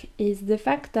deck is the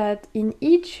fact that in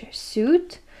each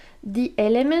suit, the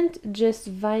element just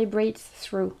vibrates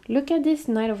through. Look at this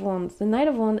Knight of Wands. The Knight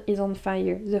of Wands is on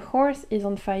fire. The horse is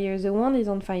on fire. The wand is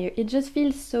on fire. It just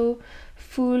feels so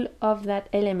full of that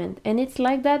element. And it's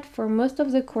like that for most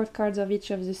of the court cards of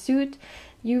each of the suit.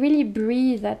 You really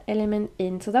breathe that element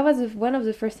in. So that was one of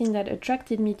the first things that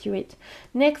attracted me to it.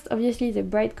 Next, obviously, the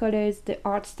bright colors, the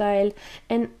art style,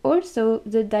 and also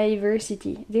the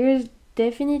diversity. There is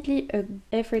definitely an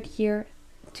effort here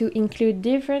to include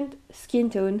different skin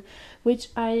tone, which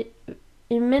I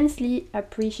immensely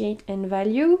appreciate and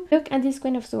value. Look at this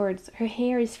Queen of Swords. Her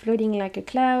hair is floating like a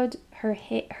cloud.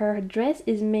 Her dress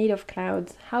is made of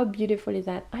clouds. How beautiful is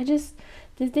that? This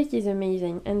deck is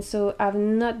amazing, and so I've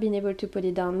not been able to put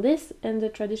it down. This and the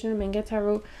traditional manga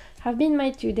tarot have been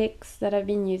my two decks that I've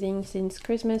been using since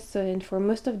Christmas and for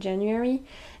most of January,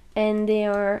 and they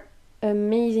are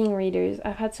amazing readers.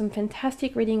 I've had some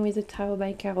fantastic reading with the Tarot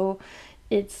by Caro.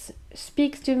 It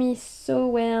speaks to me so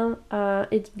well.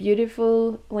 It's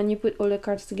beautiful when you put all the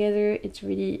cards together. It's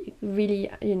really, really,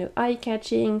 you know,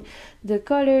 eye-catching. The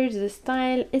colors, the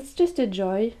style, it's just a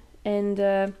joy. And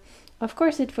of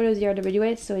course it follows the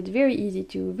RWS, so it's very easy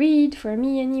to read, for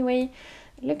me anyway.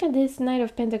 Look at this Knight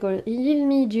of Pentacles. It gives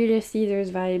me Julius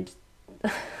Caesar's vibes.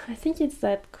 I think it's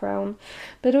that crown,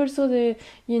 but also the,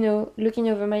 you know, looking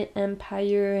over my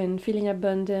empire and feeling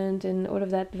abundant and all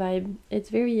of that vibe. It's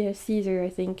very Caesar, I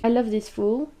think. I love this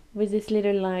Fool with this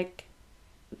little, like,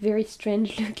 very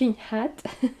strange looking hat.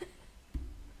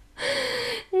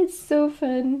 It's so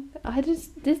fun.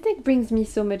 This deck brings me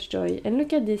so much joy. And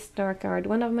look at this star card,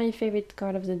 one of my favorite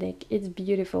cards of the deck. It's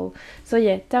beautiful. So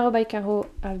yeah, Tarot by Caro,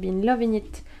 I've been loving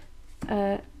it.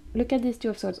 Look at this Two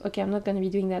of Swords. Okay, I'm not going to be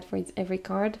doing that for every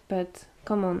card, but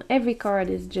come on, every card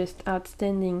is just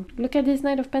outstanding. Look at this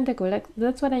Knight of Pentacles. Like,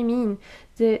 that's what I mean.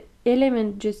 The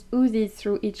element just oozes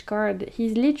through each card.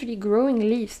 He's literally growing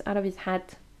leaves out of his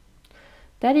hat.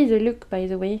 That is a look, by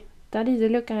the way. That is a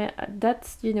look.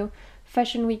 That's, you know,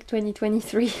 Fashion Week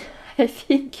 2023, I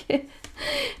think.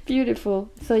 Beautiful.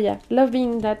 So yeah,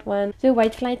 loving that one. The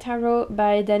White Fly Tarot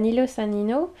by Danilo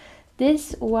Sanino.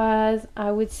 This was,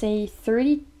 I would say,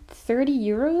 30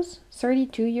 euros,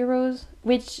 32 euros,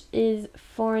 which is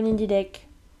for an indie deck,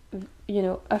 you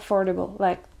know, affordable.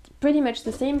 Like, pretty much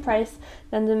the same price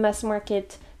than the mass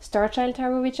market Starchild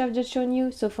Tarot, which I've just shown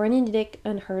you. So for an indie deck,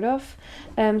 unheard of.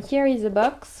 Here is a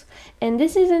box, and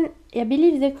this is I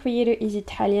believe the creator is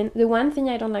Italian. The one thing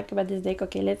I don't like about this deck,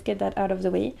 okay, let's get that out of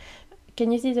the way.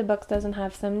 Can you see the box doesn't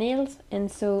have thumbnails? And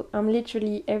so I'm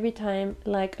literally every time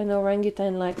like an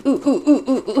orangutan, like ooh ooh ooh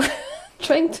ooh, ooh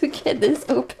trying to get this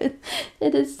open.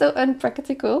 It is so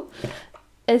unpractical,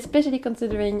 especially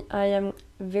considering I am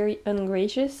very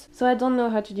ungracious. So I don't know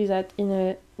how to do that in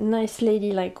a nice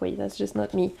ladylike way. That's just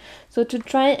not me. So to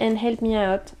try and help me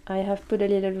out, I have put a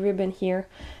little ribbon here.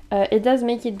 It does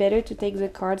make it better to take the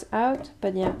cards out,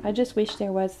 but yeah, I just wish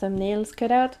there was some nails cut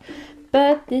out.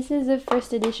 But this is the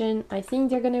first edition. I think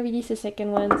they're gonna release a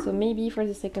second one, so maybe for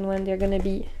the second one they're gonna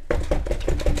be...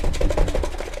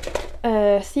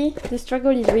 see? The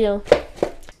struggle is real.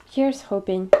 Here's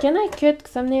hoping. Can I cut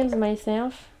thumbnails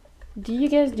myself? Do you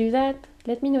guys do that?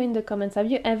 Let me know in the comments.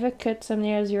 Have you ever cut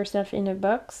thumbnails yourself in a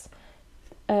box?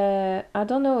 I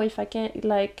don't know if I can,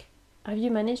 like... Have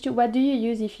you managed to? What do you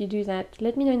use if you do that?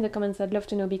 Let me know in the comments. I'd love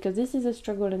to know, because this is a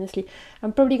struggle, honestly.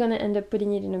 I'm probably gonna end up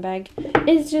putting it in a bag.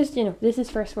 It's just, you know, this is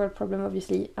first world problem,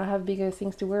 obviously. I have bigger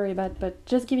things to worry about, but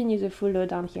just giving you the full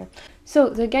lowdown here. So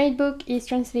the guidebook is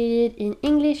translated in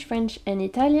English, French and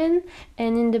Italian,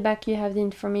 and in the back you have the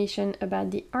information about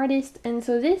the artist. And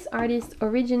so this artist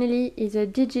originally is a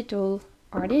digital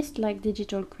artist, like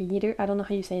digital creator. I don't know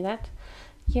how you say that.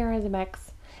 Here are the backs.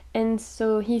 And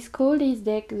so he's called his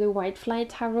deck the White Fly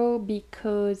Tarot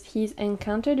because he's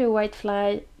encountered a white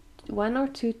fly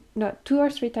two or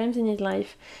three times in his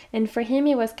life. And for him,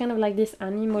 it was kind of like this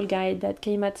animal guide that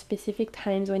came at specific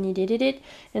times when he did it.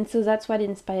 And so that's what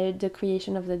inspired the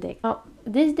creation of the deck. Now,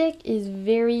 this deck is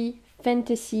very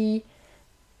fantasy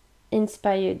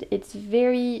inspired. It's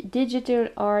very digital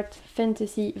art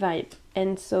fantasy vibe.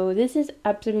 And so this is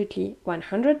absolutely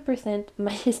 100%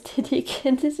 my aesthetic,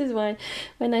 and this is why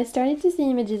when I started to see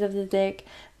images of this deck,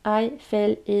 I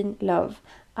fell in love.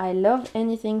 I love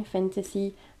anything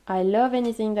fantasy. I love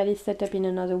anything that is set up in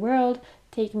another world.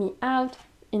 Take me out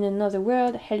in another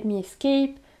world, help me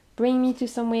escape, bring me to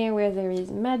somewhere where there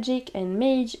is magic and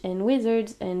mage and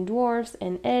wizards and dwarves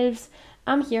and elves.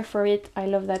 I'm here for it. I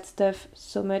love that stuff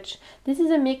so much. This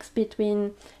is a mix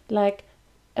between like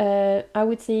I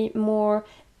would say more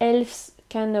elves,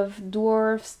 kind of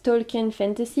dwarves, Tolkien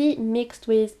fantasy mixed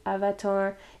with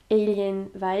Avatar, alien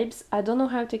vibes. I don't know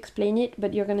how to explain it,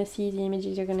 but you're gonna see the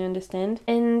images, you're gonna understand.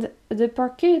 And the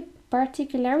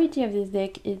particularity of this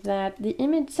deck is that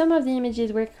some of the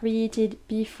images were created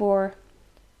before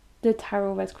the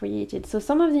tarot was created. So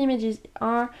some of the images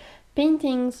are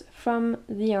paintings from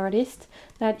the artist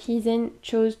that he then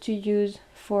chose to use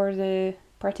for the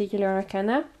particular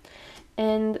arcana.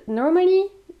 And normally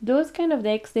those kind of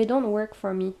decks, they don't work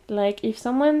for me. Like if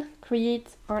someone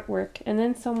creates artwork and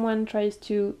then someone tries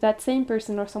to, that same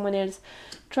person or someone else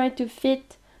try to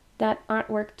fit that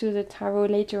artwork to the tarot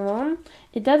later on.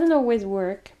 It doesn't always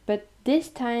work, but this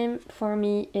time for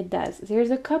me it does.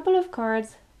 There's a couple of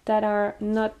cards that are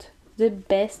not the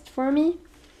best for me,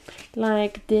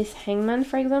 like this Hangman,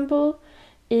 for example,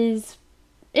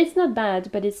 it's not bad,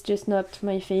 but it's just not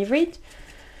my favorite.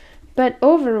 But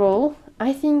overall,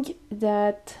 I think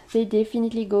that they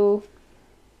definitely go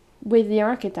with the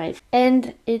archetype,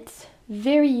 and it's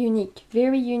very unique,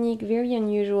 very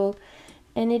unusual,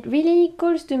 and it really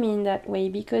calls to me in that way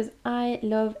because I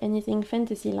love anything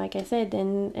fantasy, like I said,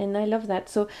 and I love that.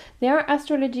 So there are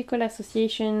astrological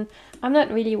association. I'm not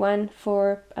really one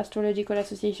for astrological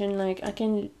association, like I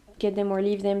can get them or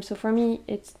leave them, so for me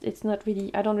it's not really,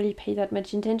 I don't really pay that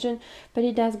much attention, but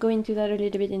it does go into that a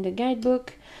little bit in the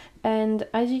guidebook. And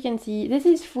as you can see, this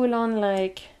is full on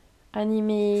like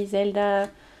anime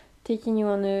Zelda, taking you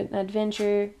on an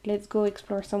adventure. Let's go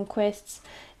explore some quests.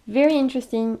 Very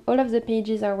interesting. All of the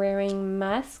pages are wearing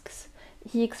masks.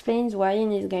 He explains why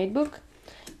in his guidebook.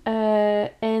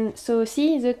 And so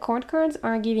see, the court cards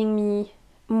are giving me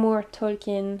more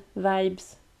Tolkien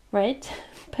vibes, right?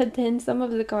 But then some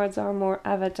of the cards are more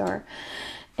Avatar.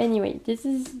 Anyway, this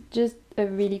is just a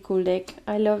really cool deck.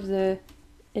 I love the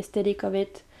aesthetic of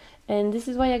it, and this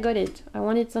is why I got it. I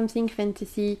wanted something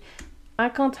fantasy. I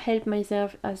can't help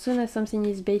myself. As soon as something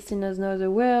is based in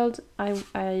another world,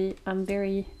 I am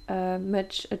very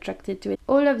much attracted to it.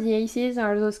 All of the aces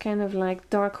are those kind of like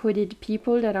dark hooded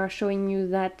people that are showing you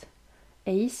that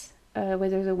ace,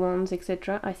 whether the wands,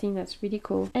 etc. I think that's really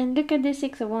cool. And look at the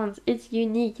Six of Wands. It's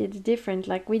unique, it's different.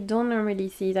 Like, we don't normally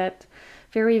see that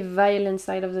very violent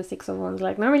side of the Six of Wands.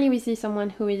 Like, normally we see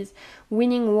someone who is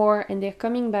winning war and they're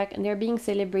coming back and they're being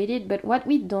celebrated, but what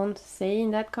we don't say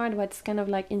in that card, what's kind of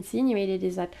like insinuated,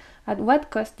 is that at what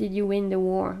cost did you win the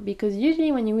war? Because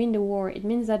usually when you win the war, it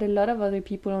means that a lot of other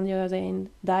people on the other end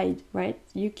died, right?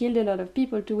 You killed a lot of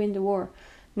people to win the war,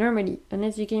 normally,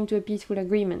 unless you came to a peaceful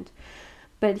agreement.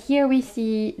 But here we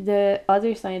see the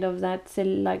other side of that, so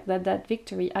like that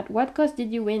victory. At what cost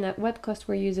did you win? At what cost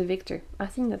were you the victor? I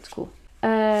think that's cool.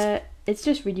 It's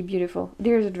just really beautiful.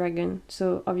 There's a dragon,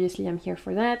 so obviously I'm here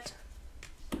for that.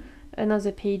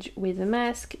 Another page with a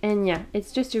mask, and yeah,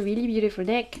 it's just a really beautiful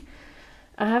deck.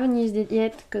 I haven't used it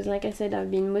yet because, like I said, I've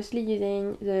been mostly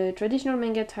using the traditional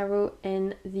manga tarot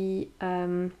and the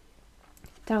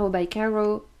tarot by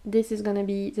Caro. This is gonna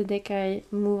be the deck I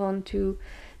move on to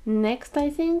next, I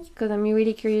think, because I'm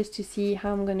really curious to see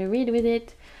how I'm gonna read with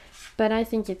it. But I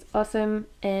think it's awesome,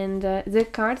 and the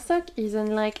cardstock is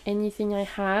unlike anything I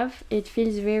have. It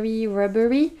feels very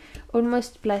rubbery,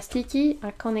 almost plasticky.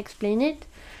 I can't explain it.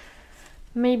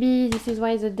 Maybe this is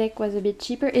why the deck was a bit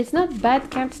cheaper. It's not bad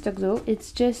cardstock though,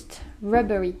 it's just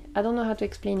rubbery. I don't know how to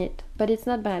explain it, but it's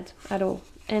not bad at all.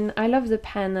 And I love the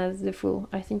pan as the full.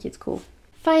 I think it's cool.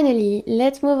 Finally,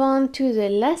 let's move on to the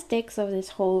last decks of this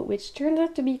haul, which turned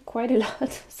out to be quite a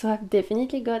lot, so I've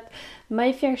definitely got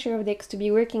my fair share of decks to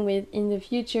be working with in the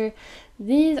future.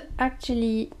 These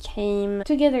actually came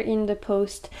together in the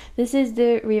post. This is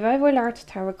the Revival Art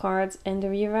Tarot cards and the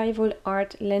Revival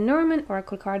Art Lenormand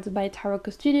Oracle cards by Tarot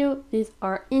Studio. These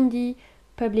are indie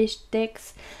published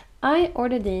decks. I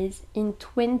ordered these in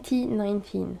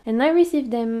 2019 and I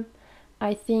received them,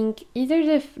 I think, either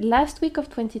the last week of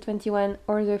 2021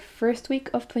 or the first week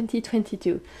of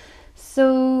 2022.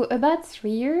 So about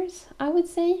 3 years, I would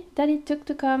say, that it took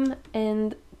to come.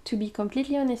 And to be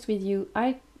completely honest with you,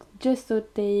 I just thought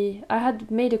I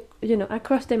had made I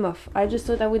crossed them off. I just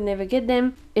thought I would never get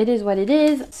them. It is what it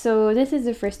is. So this is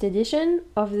the first edition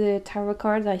of the tarot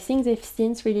cards. I think they've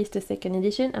since released a second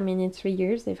edition. I mean, in 3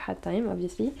 years, they've had time,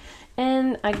 obviously.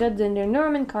 And I got the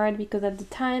Lenormand card because at the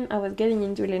time I was getting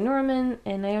into Lenormand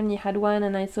and I only had one,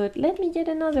 and I thought, let me get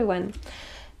another one.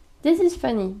 This is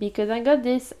funny because I got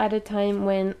this at a time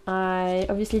when I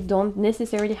obviously don't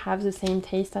necessarily have the same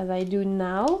taste as I do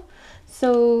now.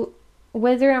 So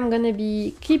whether I'm gonna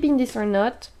be keeping this or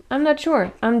not, I'm not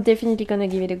sure. I'm definitely gonna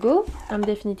give it a go. I'm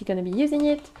definitely gonna be using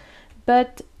it,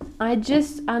 but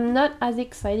I'm not as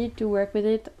excited to work with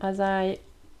it as I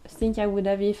think I would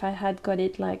have if I had got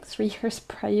it like 3 years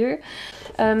prior.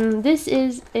 This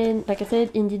is, like I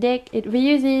said, indie deck. It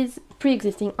reuses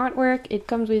pre-existing artwork. It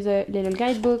comes with a little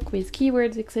guidebook with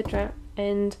keywords, etc.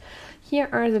 And here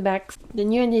are the backs. The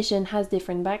new edition has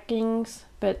different backings,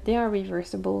 but they are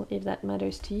reversible if that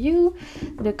matters to you.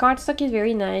 The cardstock is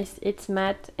very nice, it's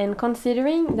matte, and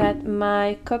considering that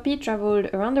my copy traveled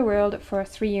around the world for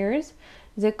 3 years,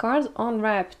 the cards aren't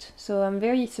wrapped, so I'm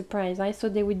very surprised. I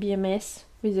thought they would be a mess,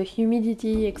 with the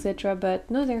humidity, etc. But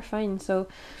no, they're fine, so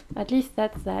at least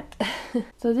that's that.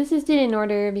 So this is still in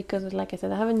order because, like I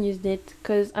said, I haven't used it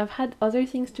because I've had other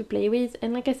things to play with,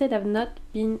 and like I said, I've not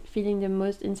been feeling the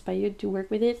most inspired to work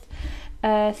with it.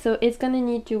 So it's gonna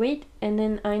need to wait, and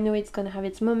then I know it's gonna have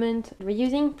its moment.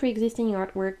 Reusing pre-existing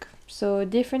artwork, so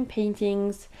different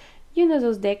paintings, you know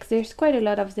those decks, there's quite a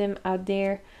lot of them out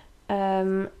there.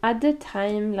 At the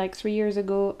time, like 3 years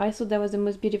ago, I thought that was the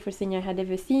most beautiful thing I had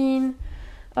ever seen.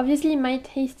 Obviously, my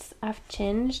tastes have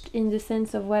changed in the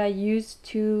sense of what I used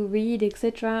to read,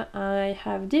 etc. I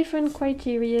have different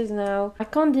criterias now. I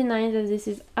can't deny that this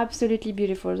is absolutely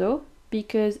beautiful though,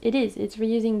 because it is. It's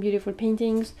reusing beautiful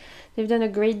paintings. They've done a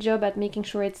great job at making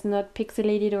sure it's not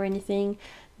pixelated or anything.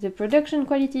 The production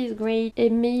quality is great.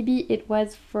 Maybe it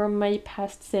was from my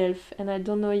past self, and I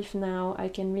don't know if now I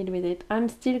can read with it. I'm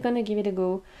still gonna give it a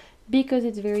go because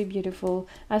it's very beautiful.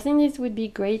 I think this would be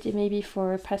great maybe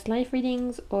for past life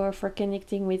readings or for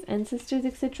connecting with ancestors,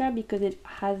 etc., because it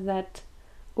has that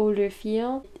older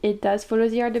feel. It does follow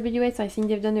the RWS. I think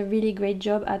they've done a really great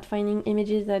job at finding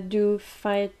images that do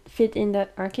fit in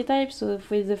that archetype. So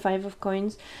with the 5 of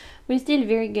coins, we still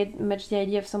very get much the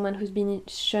idea of someone who's been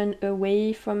shunned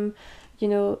away from, you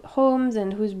know, homes,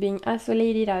 and who's being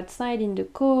isolated outside in the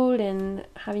cold and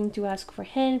having to ask for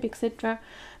help, etc.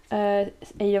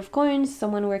 8 of coins,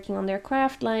 someone working on their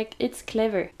craft. Like, it's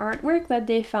clever. Artwork that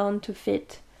they found to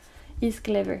fit is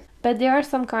clever. But there are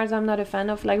some cards I'm not a fan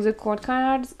of, like the court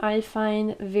cards I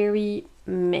find very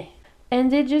meh.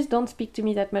 And they just don't speak to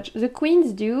me that much. The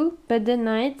queens do, but the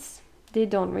knights, they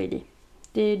don't really.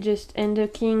 They just, and the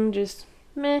king just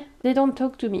meh. They don't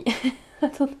talk to me. I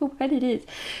don't know what it is.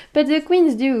 But the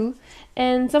queens do,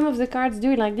 and some of the cards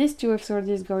do, like this 2 of swords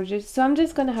is gorgeous. So I'm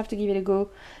just gonna have to give it a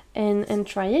go and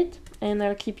try it, and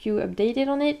I'll keep you updated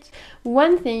on it.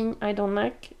 One thing I don't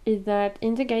like is that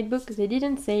in the guidebook they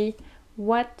didn't say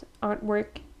what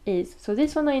artwork is. So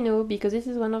this one I know because this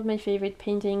is one of my favorite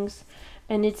paintings,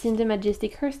 and it's in the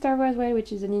Majestic Hearth Tower as well,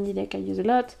 which is an indie deck I use a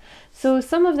lot. So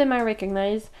some of them I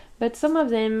recognize, but some of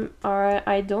them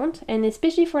I don't, and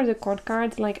especially for the court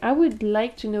cards, like I would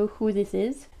like to know who this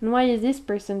is, and why is this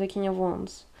person the King of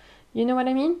Wands? You know what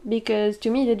I mean? Because to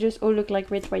me they just all look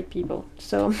like rich white people.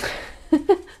 So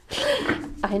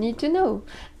I need to know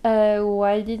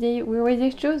why were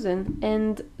they chosen?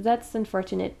 And that's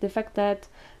unfortunate. The fact that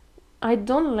I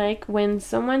don't like when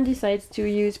someone decides to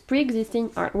use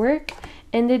pre-existing artwork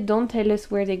and they don't tell us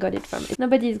where they got it from.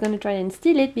 Nobody is gonna try and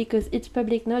steal it because it's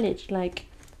public knowledge. Like,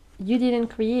 you didn't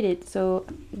create it, so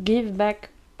give back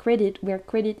credit where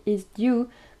credit is due,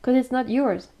 because it's not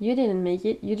yours. You didn't make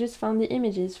it, you just found the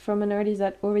images from an artist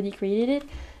that already created it.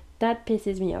 That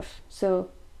pisses me off. So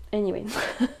anyway,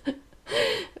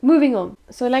 moving on.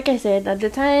 So like I said, at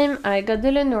the time I got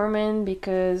the Lenormand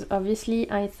because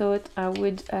obviously I thought I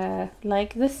would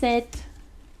like the set,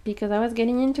 because I was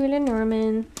getting into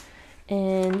Lenormand,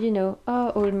 and you know,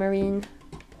 oh, Old Marine.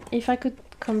 If I could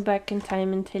come back in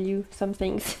time and tell you some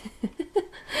things.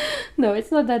 No,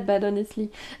 it's not that bad, honestly.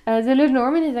 The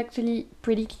Lenormand is actually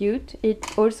pretty cute.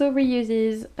 It also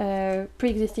reuses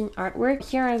pre-existing artwork.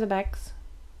 Here are the backs.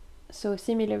 So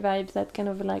similar vibes, that kind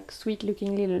of like sweet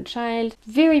looking little child.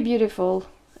 Very beautiful.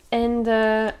 And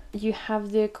you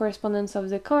have the correspondence of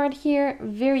the card here.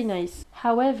 Very nice.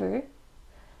 However,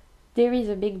 there is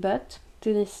a big but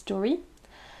to this story.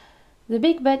 The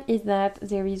big but is that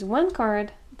there is one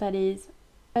card that is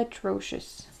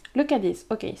atrocious. Look at this.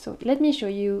 Okay, so let me show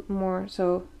you more.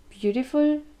 So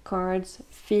beautiful cards,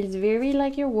 feels very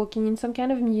like you're walking in some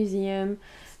kind of museum.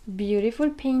 Beautiful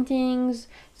paintings,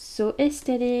 so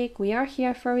aesthetic. We are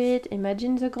here for it.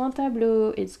 Imagine the Grand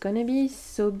Tableau. It's gonna be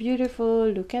so beautiful.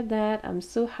 Look at that. I'm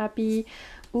so happy.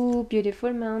 Ooh,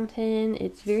 beautiful mountain.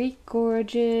 It's very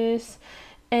gorgeous.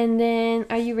 And then,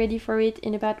 are you ready for it?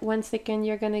 In about 1 second,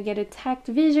 you're gonna get attacked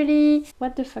visually.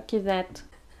 What the fuck is that?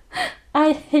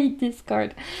 I hate this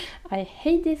card. I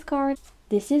hate this card.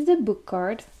 This is the book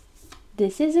card.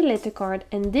 This is a letter card.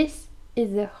 And this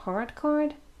is the heart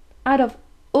card. Out of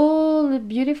all the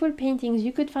beautiful paintings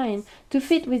you could find to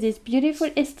fit with this beautiful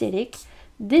aesthetic,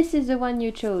 this is the one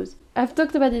you chose. I've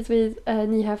talked about this with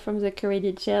Niha from the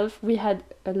Curated Shelf. We had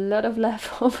a lot of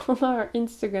laugh on our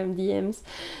Instagram DMs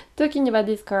talking about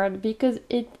this card because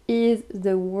it is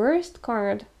the worst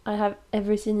card I have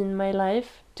ever seen in my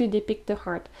life to depict the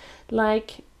heart.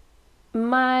 Like,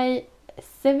 my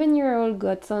 7-year-old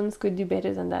godsons could do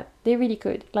better than that. They really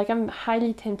could. Like, I'm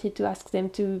highly tempted to ask them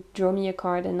to draw me a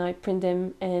card and I print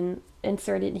them and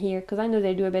insert it here, because I know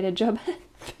they do a better job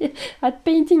at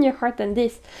painting your heart than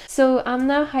this. So I'm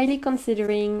now highly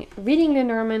considering reading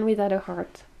Lenormand without a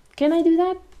heart. Can I do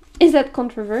that? Is that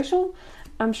controversial?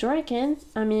 I'm sure I can.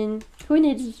 I mean, who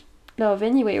needs love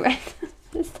anyway, right?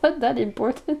 It's not that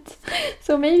important.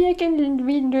 So maybe I can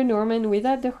read the Norman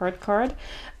without the heart card.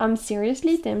 I'm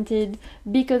seriously tempted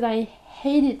because I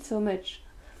hate it so much.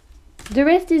 The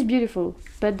rest is beautiful,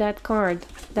 but that card,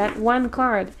 that one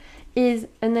card, is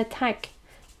an attack.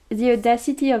 The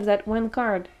audacity of that one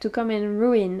card to come and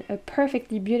ruin a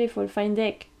perfectly beautiful fine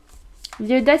deck.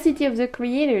 The audacity of the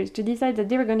creators to decide that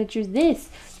they were going to choose this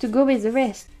to go with the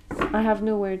rest. I have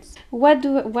no words.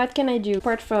 What can I do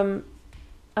apart from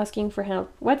asking for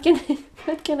help? What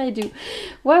can I do?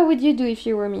 What would you do if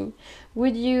you were me?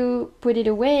 Would you put it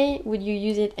away? Would you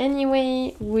use it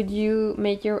anyway? Would you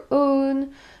make your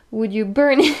own? Would you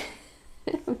burn it?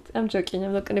 I'm joking,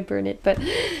 I'm not gonna burn it, but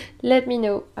let me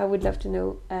know. I would love to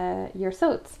know your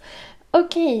thoughts.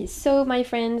 Okay, so my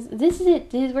friends, this is it.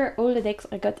 These were all the decks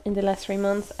I got in the last 3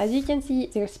 months. As you can see,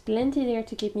 there's plenty there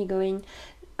to keep me going.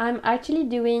 I'm actually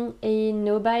doing a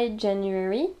no buy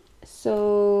January,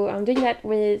 so I'm doing that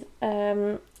with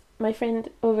my friend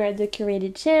over at the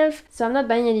Curated Shelf. So I'm not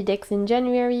buying any decks in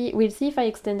January. We'll see if I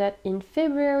extend that in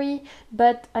February,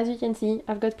 but as you can see,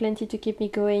 I've got plenty to keep me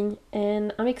going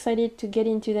and I'm excited to get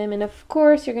into them. And of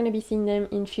course, you're going to be seeing them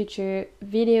in future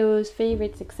videos,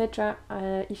 favorites, etc.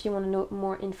 If you want to know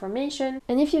more information.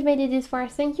 And if you've made it this far,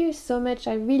 thank you so much.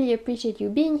 I really appreciate you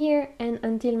being here, and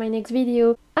until my next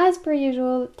video, as per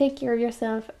usual, take care of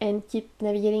yourself and keep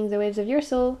navigating the waves of your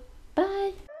soul.